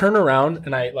 I turn around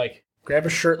and I like grab a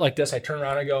shirt like this. I turn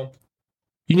around and I go,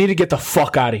 "You need to get the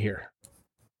fuck out of here."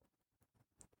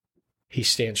 He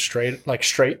stands straight,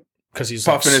 because he's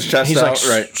puffing his chest out,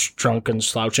 right? Drunk and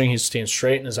slouching. He stands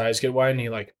straight, and his eyes get wide, and he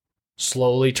like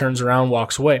slowly turns around,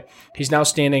 walks away. He's now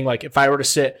standing like if I were to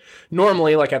sit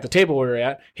normally, like at the table we were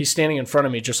at, he's standing in front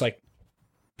of me, just like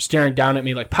staring down at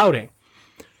me, like pouting.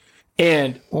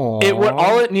 And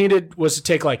all it needed was to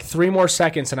take like 3 more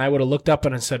seconds, and I would have looked up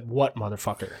and I said, "What,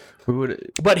 motherfucker?"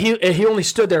 But he only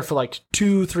stood there for like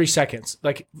 2-3 seconds,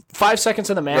 like 5 seconds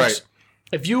in the max. Right.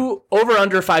 If you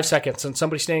under 5 seconds and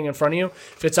somebody's standing in front of you,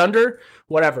 if it's under,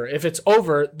 whatever. If it's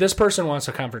over, this person wants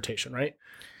a confrontation, right?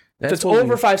 If it's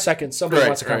over 5 seconds, somebody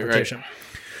wants a confrontation.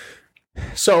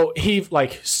 Right. So he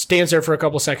like stands there for a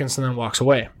couple seconds and then walks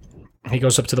away. He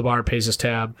goes up to the bar, pays his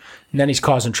tab, and then he's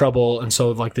causing trouble. And so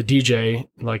like the DJ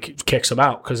like kicks him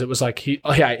out because it was like he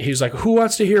was like, "Who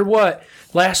wants to hear what?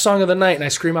 Last song of the night." And I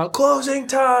scream out, "Closing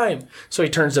time!" So he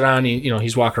turns it on.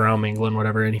 He's walking around mingling,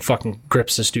 whatever, and he fucking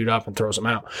grips this dude up and throws him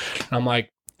out.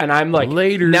 And I'm like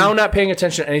later. Now not paying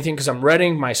attention to anything because I'm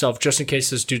readying myself just in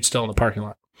case this dude's still in the parking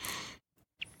lot.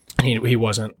 He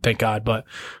wasn't, thank God. But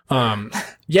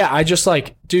I just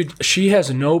like, dude, she has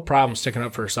no problem sticking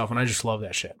up for herself, and I just love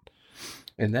that shit.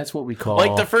 And that's what we call...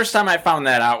 Like, the first time I found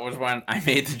that out was when I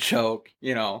made the joke,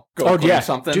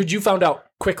 something. Dude, you found out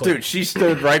quickly. Dude, she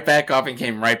stood right back up and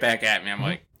came right back at me. I'm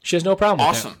like... She has no problem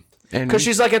with awesome. Because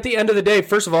she's like, at the end of the day,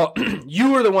 first of all,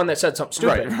 you were the one that said something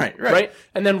stupid. Right?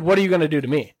 And then what are you going to do to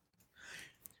me?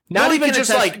 Not even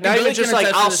just like,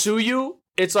 I'll sue you.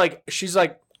 It's like, she's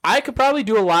like, I could probably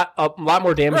do a lot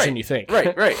more damage than you think.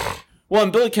 Right. Well,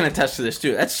 and Billy can attest to this,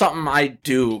 too. That's something I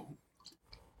do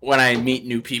when I meet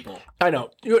new people. I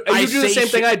know. You do the same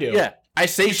thing I do. Yeah. I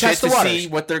say shit test the to waters. see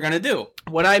what they're going to do.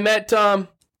 When I met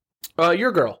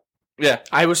your girl, Yeah.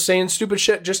 I was saying stupid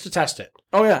shit just to test it.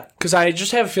 Oh, yeah. Because I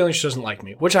just have a feeling she doesn't like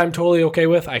me, which I'm totally okay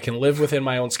with. I can live within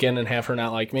my own skin and have her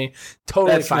not like me.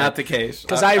 Totally That's fine. not the case.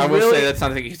 'Cause I will really- say that's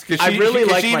not the case. 'Cause I really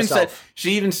like she even myself.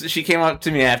 she came up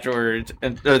to me afterwards,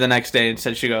 or the next day, and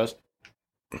said, she goes,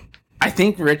 I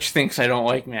think Rich thinks I don't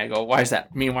like me. I go, why is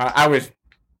that? Meanwhile, I was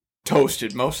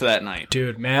toasted most of that night.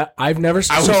 Dude, Matt, I've never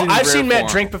I was in I've rare seen Matt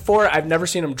form. drink before. I've never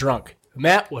seen him drunk.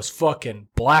 Matt was fucking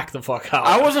black the fuck out.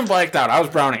 I wasn't blacked out. I was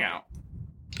browning out.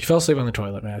 You fell asleep on the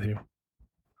toilet, Matthew.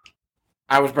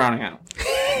 I was browning out.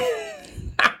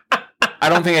 I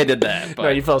don't think I did that. But No,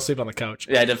 you fell asleep on the couch.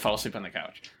 yeah, I did fall asleep on the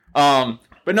couch.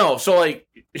 But no, so like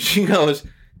she goes,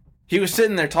 he was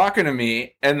sitting there talking to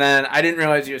me, and then I didn't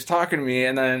realize he was talking to me,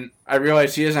 and then I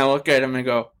realized he is, and I look at him and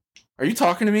go, "Are you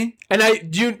talking to me?" And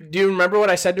do you remember what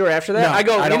I said to her after that? No, I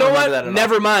go, I you don't know remember what? that at all.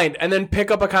 Never mind. And then pick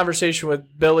up a conversation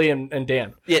with Billy and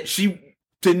Dan. Yeah, she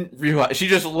didn't realize. She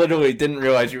just literally didn't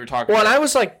realize you were talking. Well, to and her. I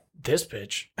was like, this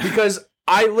bitch. Because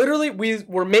we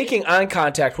were making eye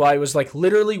contact while I was like,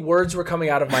 literally words were coming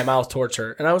out of my mouth towards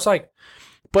her. And I was like,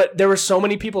 but there were so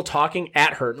many people talking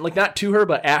at her, like not to her,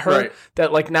 but at her, Right.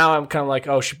 that like now I'm kind of like,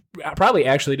 oh, she probably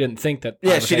actually didn't think that. I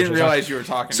Yeah, was she didn't actually realize you were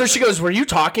talking. So to she her. goes, were you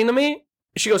talking to me?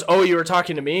 She goes, oh, you were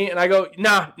talking to me? And I go,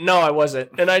 no, I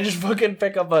wasn't. And I just fucking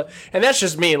pick up and that's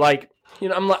just me. Like, you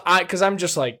know, I'm like, because I'm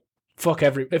just like, fuck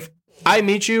if I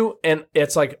meet you and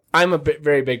it's like, I'm a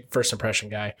very big first impression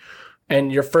guy.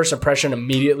 And your first impression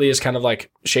immediately is kind of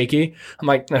like shaky. I'm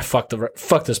like, nah, fuck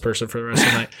this person for the rest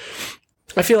of the night.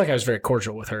 I feel like I was very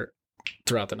cordial with her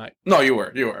throughout the night. No, you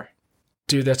were.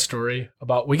 Dude, that story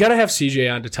about, we got to have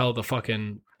CJ on to tell the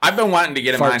fucking I've been wanting to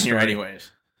get him Fart on here story.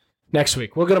 anyways. next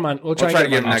week. We'll get him on. We'll try, try to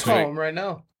get him on next week. week. Call him right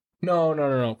now. No.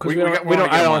 Because We we wanna don't.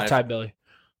 get I him don't live. have time, Billy.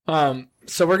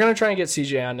 So we're gonna try and get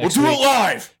CJ on We'll next do week it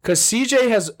live. because CJ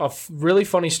has a really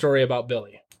funny story about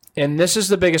Billy, and this is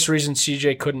the biggest reason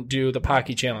CJ couldn't do the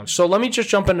Pocky Challenge. So let me just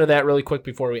jump into that really quick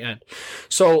before we end.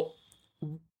 So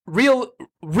real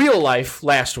life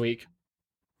last week,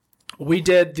 we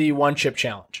did the one chip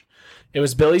challenge. It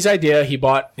was Billy's idea. He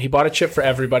bought a chip for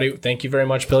everybody. Thank you very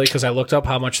much, Billy, because I looked up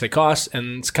how much they cost,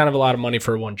 and it's kind of a lot of money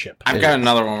for one chip. I've got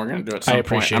another one we're going to do at some point.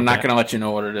 appreciate I'm not that. going to let you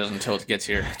know what it is until it gets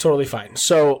here. Totally fine.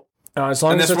 So as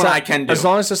long And as this it's one not, I can do. as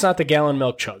long as it's not the gallon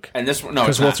milk chug, And this one, no,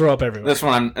 because it's we'll not. throw up everywhere. This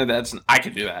one, I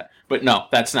could do that. But no,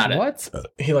 that's not it. What?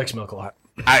 He likes milk a lot.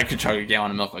 I could chug a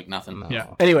gallon of milk like nothing. Yeah.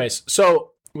 Anyways,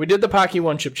 so we did the Pocky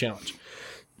one chip challenge.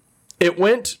 It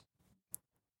went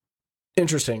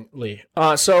interestingly.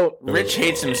 So Rich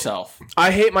hates himself.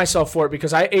 I hate myself for it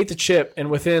because I ate the chip and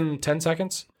within 10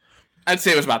 seconds, I'd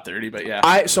say it was about 30, but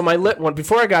yeah. so my lip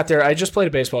before I got there, I just played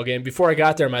a baseball game. Before I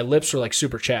got there, my lips were like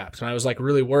super chapped, and I was like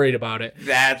really worried about it.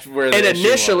 That's where the And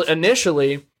issue was.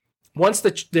 initially, once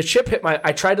the chip hit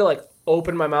I tried to like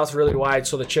open my mouth really wide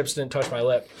so the chips didn't touch my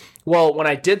lip. Well, when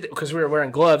I did, because we were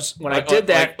wearing gloves, when I did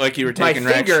that, like you were my taking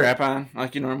rack finger- strap on,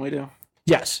 like you normally do.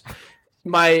 yes,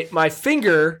 my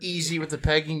finger, Easy with the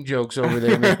pegging jokes over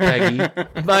there, Miss Peggy.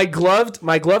 my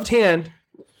gloved hand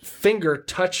finger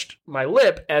touched my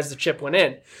lip as the chip went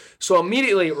in. So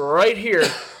immediately right here,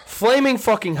 flaming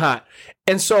fucking hot.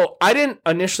 And so I didn't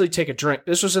initially take a drink.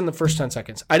 This was in the first 10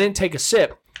 seconds. I didn't take a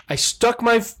sip. I stuck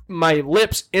my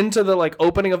lips into the like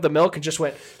opening of the milk and just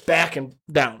went back and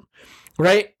down.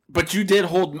 Right? But you did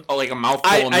hold like a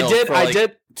mouthful of I milk did, for I like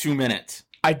did. 2 minutes.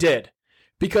 I did.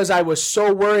 Because I was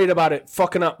so worried about it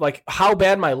fucking up, like how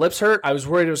bad my lips hurt. I was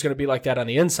worried it was going to be like that on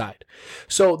the inside.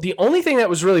 So the only thing that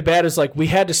was really bad is like we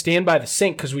had to stand by the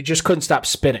sink because we just couldn't stop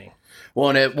spitting. Well,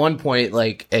 and at one point,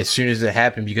 like as soon as it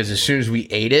happened, because as soon as we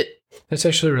ate it, That's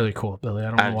actually really cool, Billy. I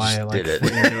don't know why I just like did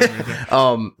what you're doing right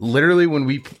there. literally when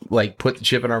we like put the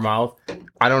chip in our mouth,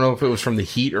 I don't know if it was from the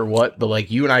heat or what, but like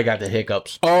you and I got the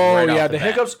hiccups. Oh right yeah, off the bat.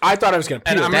 hiccups. I thought I was going to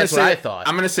And puke. I'm gonna That's say, what I thought.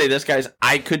 I'm going to say this, guys.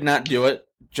 I could not do it.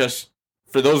 Just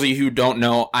for those of you who don't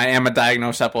know, I am a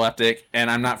diagnosed epileptic, and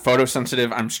I'm not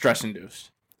photosensitive. I'm stress induced.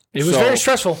 It was So- very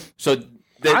stressful. So,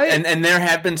 and there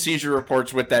have been seizure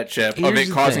reports with that chip of Here's it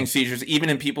the causing thing. seizures, even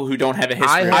in people who don't have a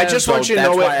history. I just want you to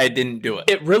that's know why it- I didn't do it.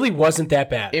 It really wasn't that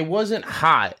bad. It wasn't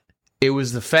hot. It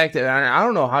was the fact that I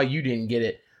don't know how you didn't get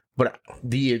it, but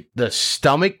the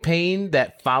stomach pain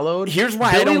that followed. Here's why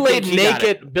I Billy don't laid think he got it.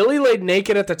 naked. Billy laid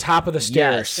naked at the top of the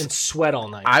stairs Yes. and sweat all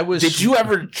night. I was. Did you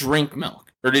ever drink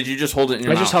milk, or did you just hold it in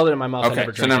your I mouth? just held it in my mouth. I Okay,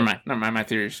 never so drank never it. mind. Never mind. My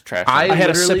theory's trash. I I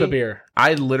had a sip literally- of beer.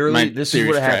 I literally. My This is theory's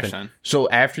what trash, happened. then. So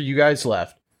after you guys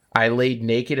left, I laid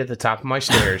naked at the top of my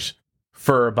stairs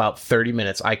for about 30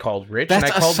 minutes. I called Rich That's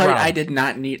and I a called sight Rob. I did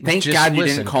not need. Thank Just God you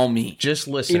listen. didn't call me. Just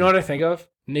listen. You know what I think of?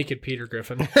 naked Peter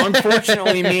Griffin.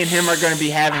 Unfortunately, me and him are going to be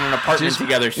having an apartment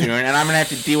together soon, and I'm going to have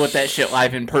to deal with that shit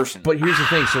live in person. But here's the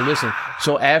thing. So listen.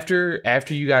 So after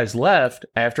you guys left,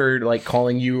 after like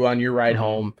calling you on your ride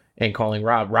home and calling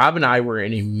Rob and I were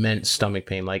in immense stomach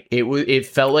pain. Like it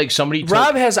felt like somebody.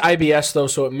 Rob has IBS though,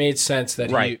 so it made sense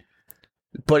that right.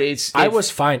 But I was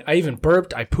fine. I even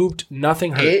burped. I pooped.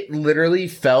 Nothing hurt. It literally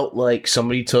felt like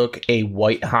somebody took a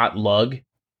white hot lug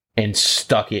and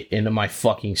stuck it into my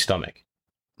fucking stomach.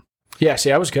 Yeah,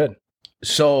 see, I was good.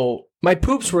 So my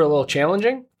poops were a little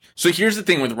challenging. So here's the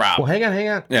thing with Rob. Well, hang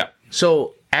on. Yeah.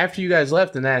 So after you guys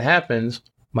left and that happens,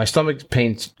 my stomach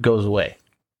pain goes away.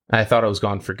 I thought I was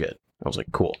gone for good. I was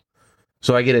like, cool.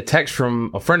 So I get a text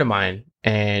from a friend of mine,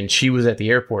 and she was at the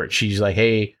airport. She's like,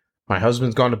 hey, my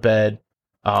husband's gone to bed.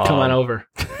 Come on over.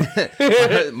 my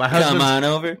husband's, Come on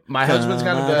over. My husband's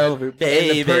gone to bed. Over,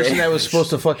 baby. And the person that was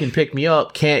supposed to fucking pick me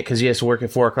up can't because he has to work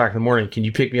at 4 o'clock in the morning. Can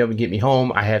you pick me up and get me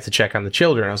home? I have to check on the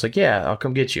children. I was like, yeah, I'll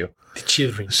come get you. The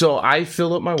children. So I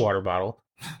fill up my water bottle,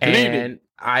 and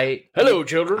I hello,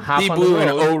 children. hop He on blew the an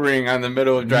road. O-ring on the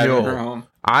middle of driving her home.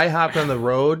 I hopped on the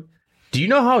road. Do you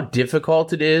know how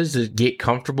difficult it is to get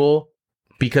comfortable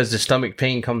because the stomach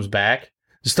pain comes back?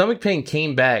 The stomach pain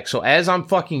came back. So as I'm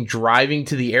fucking driving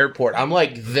to the airport, I'm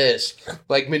like this,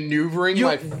 like maneuvering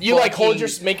my You like hold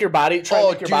make your body, try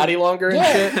to make your body longer and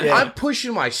shit? Yeah. I'm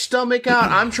pushing my stomach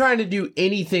out. I'm trying to do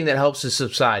anything that helps it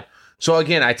subside. So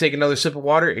again, I take another sip of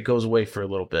water. It goes away for a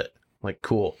little bit. Like,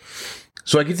 cool.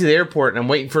 So I get to the airport, and I'm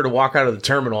waiting for her to walk out of the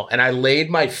terminal, and I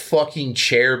laid my fucking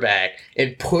chair back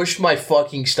and pushed my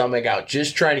fucking stomach out,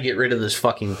 just trying to get rid of this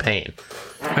fucking pain.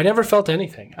 I never felt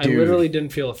anything. I literally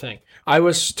didn't feel a thing. I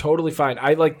was totally fine.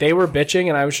 They were bitching,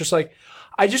 and I was just like,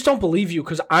 I just don't believe you,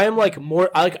 because I am like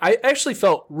I actually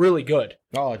felt really good.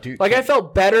 Oh, dude. Like, I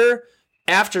felt better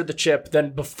after the chip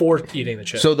than before eating the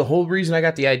chip. So the whole reason I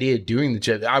got the idea of doing the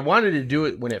chip, I wanted to do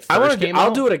it when it first came out.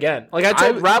 I'll do it again. Like I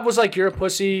told Rob was like, you're a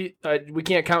pussy. We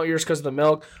can't count yours because of the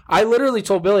milk. I literally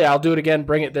told Billy I'll do it again.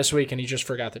 Bring it this week, and he just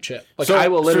forgot the chip. Like I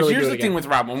will literally. So here's do it the again. thing with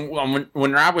Rob.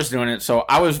 When Rob was doing it, so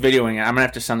I was videoing it. I'm gonna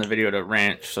have to send the video to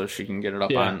Ranch so she can get it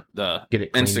up on the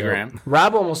Instagram.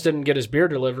 Rob almost didn't get his beer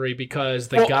delivery because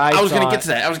the guy. I was gonna get to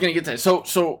that.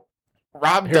 So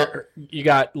Rob, you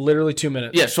got literally 2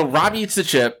 minutes. Yeah, so Rob eats the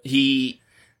chip. He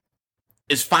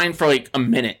is fine for like a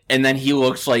minute, and then he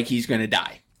looks like he's gonna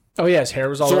die. Oh yeah, his hair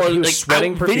was all. He was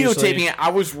sweating profusely. Videotaping it, I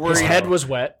was worried. His head was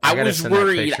wet. I was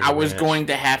worried I was going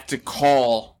to have to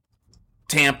call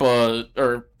Tampa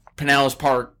or Pinellas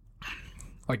Park,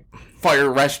 like fire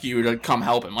rescue to come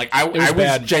help him. Like I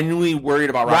was genuinely worried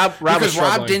about Rob because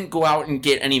Rob didn't go out and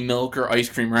get any milk or ice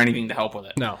cream or anything to help with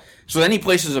it. No. So then he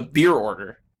places a beer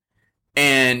order.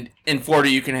 And in Florida,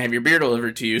 you can have your beer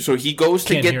delivered to you. So he goes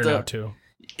to get the.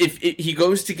 He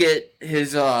goes to get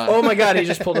his. Oh my God! He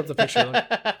just pulled up the picture.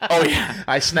 Oh yeah,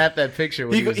 I snapped that picture.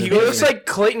 He looks like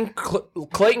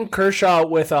Clayton Kershaw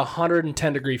with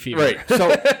 110-degree fever. Right.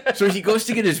 So he goes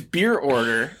to get his beer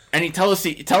order, and he tells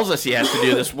us he has to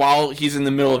do this while he's in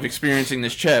the middle of experiencing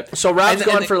this chip. So Rob's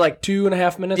gone for like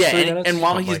 2.5 minutes. Yeah, 3 minutes. And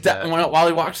while while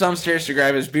he walks downstairs to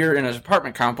grab his beer in his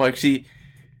apartment complex, he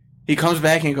comes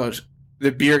back and goes,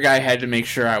 "The beer guy had to make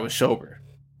sure I was sober."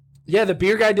 Yeah, the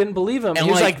beer guy didn't believe him. And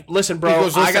he was like, listen, bro,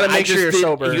 I got to make sure you're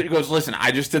sober. He goes, listen,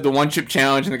 I just did the one chip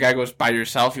challenge. And the guy goes, by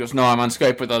yourself? He goes, no, I'm on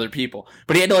Skype with other people.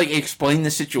 But he had to like explain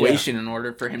the situation in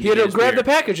order for him to get his grab beer. the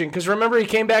packaging. Because remember, he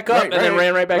came back up and then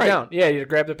ran right back down. Yeah, he had to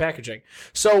grab the packaging.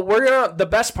 So the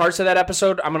best parts of that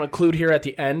episode, I'm going to include here at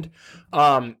the end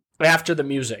after the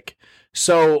music.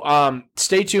 So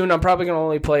stay tuned. I'm probably going to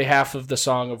only play half of the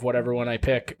song of whatever one I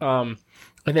pick.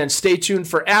 And then stay tuned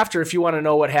for after if you want to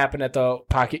know what happened at the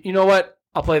pocket. You know what?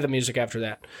 I'll play the music after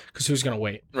that because who's going to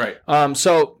wait? Right.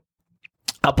 So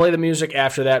I'll play the music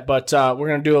after that, but we're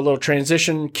going to do a little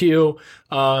transition cue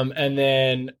and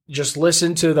then just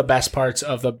listen to the best parts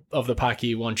of the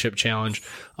Pocky One Chip Challenge.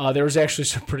 There was actually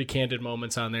some pretty candid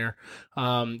moments on there.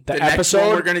 The episode next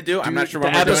one we're going to do, I'm not sure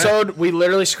what we're doing. We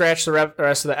literally scratched the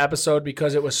rest of the episode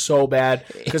because it was so bad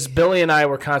because Billy and I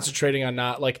were concentrating on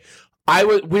not like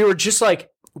we were just like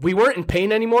we weren't in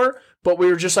pain anymore. But we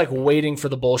were just like waiting for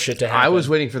the bullshit to happen. I was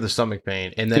waiting for the stomach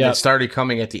pain, and then it started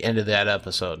coming at the end of that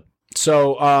episode.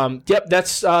 So,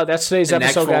 that's today's episode,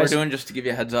 next what guys. we're doing, just to give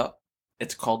you a heads up,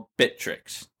 it's called Bit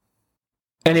Tricks.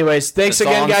 Anyways, thanks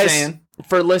again, guys,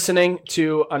 for listening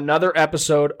to another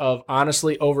episode of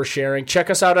Honestly Oversharing.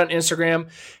 Check us out on Instagram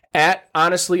at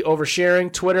Honestly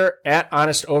Oversharing, Twitter at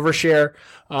Honest Overshare.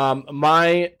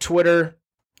 My Twitter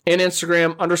and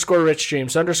Instagram _Rich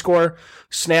James _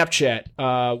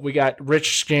 Snapchat. We got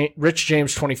Rich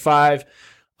James 25.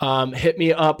 Hit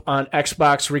me up on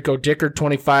Xbox, Rico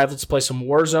Dickard25. Let's play some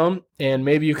Warzone, and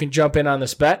maybe you can jump in on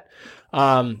this bet.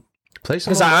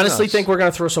 Because I honestly think we're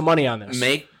going to throw some money on this.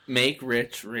 Make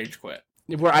Rich rage quit.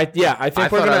 I think I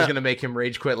thought I was going to make him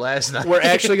rage quit last night. We're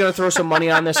actually going to throw some money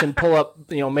on this and pull up,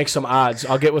 make some odds.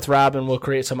 I'll get with Rob and we'll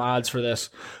create some odds for this,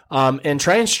 and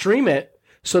try and stream it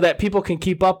so that people can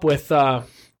keep up with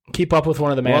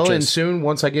one of the matches. Well, and soon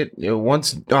once I get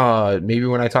maybe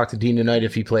when I talk to Dean tonight,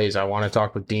 if he plays, I want to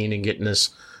talk with Dean and getting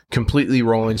this completely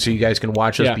rolling so you guys can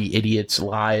watch us be idiots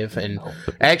live and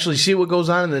actually see what goes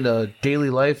on in the daily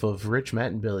life of Rich,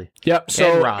 Matt, and Billy. Yep.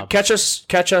 So and Rob. catch us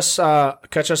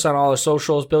on all the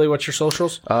socials. Billy, what's your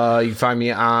socials? You can find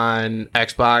me on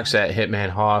Xbox at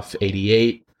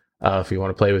HitmanHoff88. If you want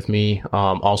to play with me.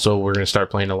 Also, we're going to start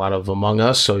playing a lot of Among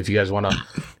Us. So if you guys want to,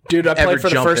 dude, I played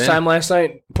for the first time last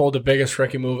night. Pulled the biggest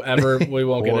rookie move ever. We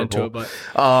won't get into it, but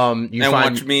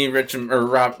watch me, Rich, or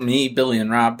Rob, Billy, and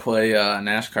Rob play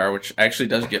NASCAR, which actually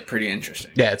does get pretty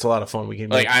interesting. Yeah, it's a lot of fun. We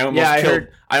can I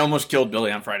almost killed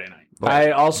Billy on Friday night.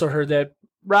 I also heard that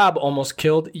Rob almost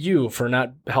killed you for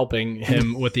not helping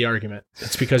him with the argument.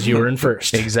 It's because you were in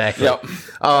first. Exactly. Yep.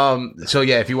 So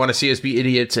yeah, if you want to see us be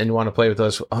idiots and want to play with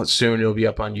us soon, it'll be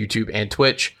up on YouTube and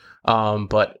Twitch.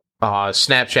 But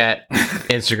Snapchat,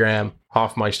 Instagram,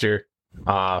 Hoffmeister,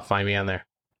 find me on there.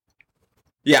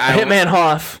 Yeah, Hitman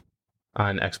Hoff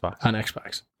on Xbox. On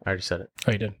Xbox. I already said it.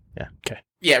 Oh, you did? Yeah. Okay.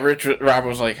 Yeah, Rob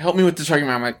was like, help me with this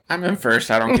argument. I'm like, I'm in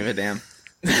first. I don't give a damn.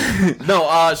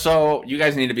 No, so you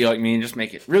guys need to be like me and just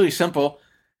make it really simple.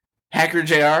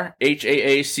 HackerJR,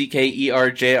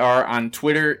 HAACKERJR on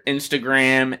Twitter,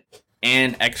 Instagram,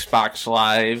 and Xbox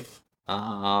Live.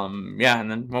 And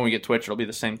then when we get Twitch, it'll be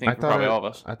the same thing for probably all of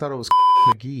us. I thought it was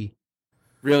McGee.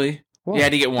 Really? What? You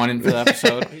had to get one in for the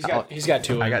episode. He's got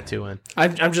two. I got two in.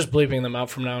 I'm just bleeping them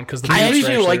out from now on because the I bleeps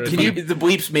actually are like. really The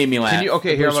bleeps made me laugh. Here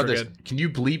bleeps about are this? good. Can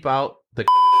you bleep out the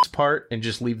part and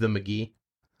just leave the McGee?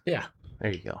 Yeah.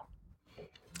 There you go.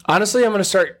 Honestly, I'm gonna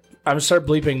start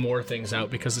bleeping more things out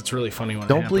because it's really funny when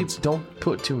it happens. Don't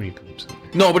put too many bleeps.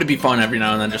 No, but it'd be fun every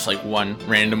now and then, just like one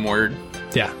random word.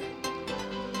 Yeah.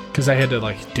 Because I had to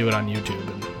do it on YouTube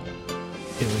and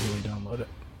illegally download it.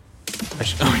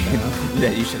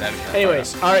 Yeah, you should have it.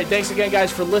 Anyways, all right. Thanks again,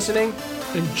 guys, for listening.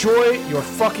 Enjoy your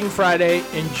fucking Friday.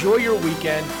 Enjoy your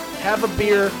weekend. Have a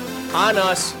beer on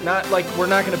us. Not like we're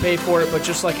not going to pay for it, but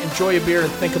just enjoy a beer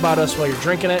and think about us while you're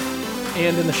drinking it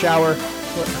and in the shower.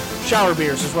 Shower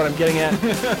beers is what I'm getting at.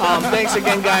 Thanks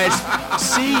again, guys.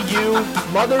 See you,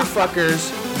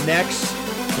 motherfuckers, next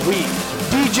week.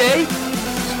 DJ.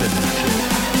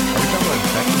 Are we talking about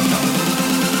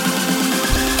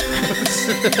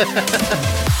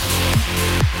infectious?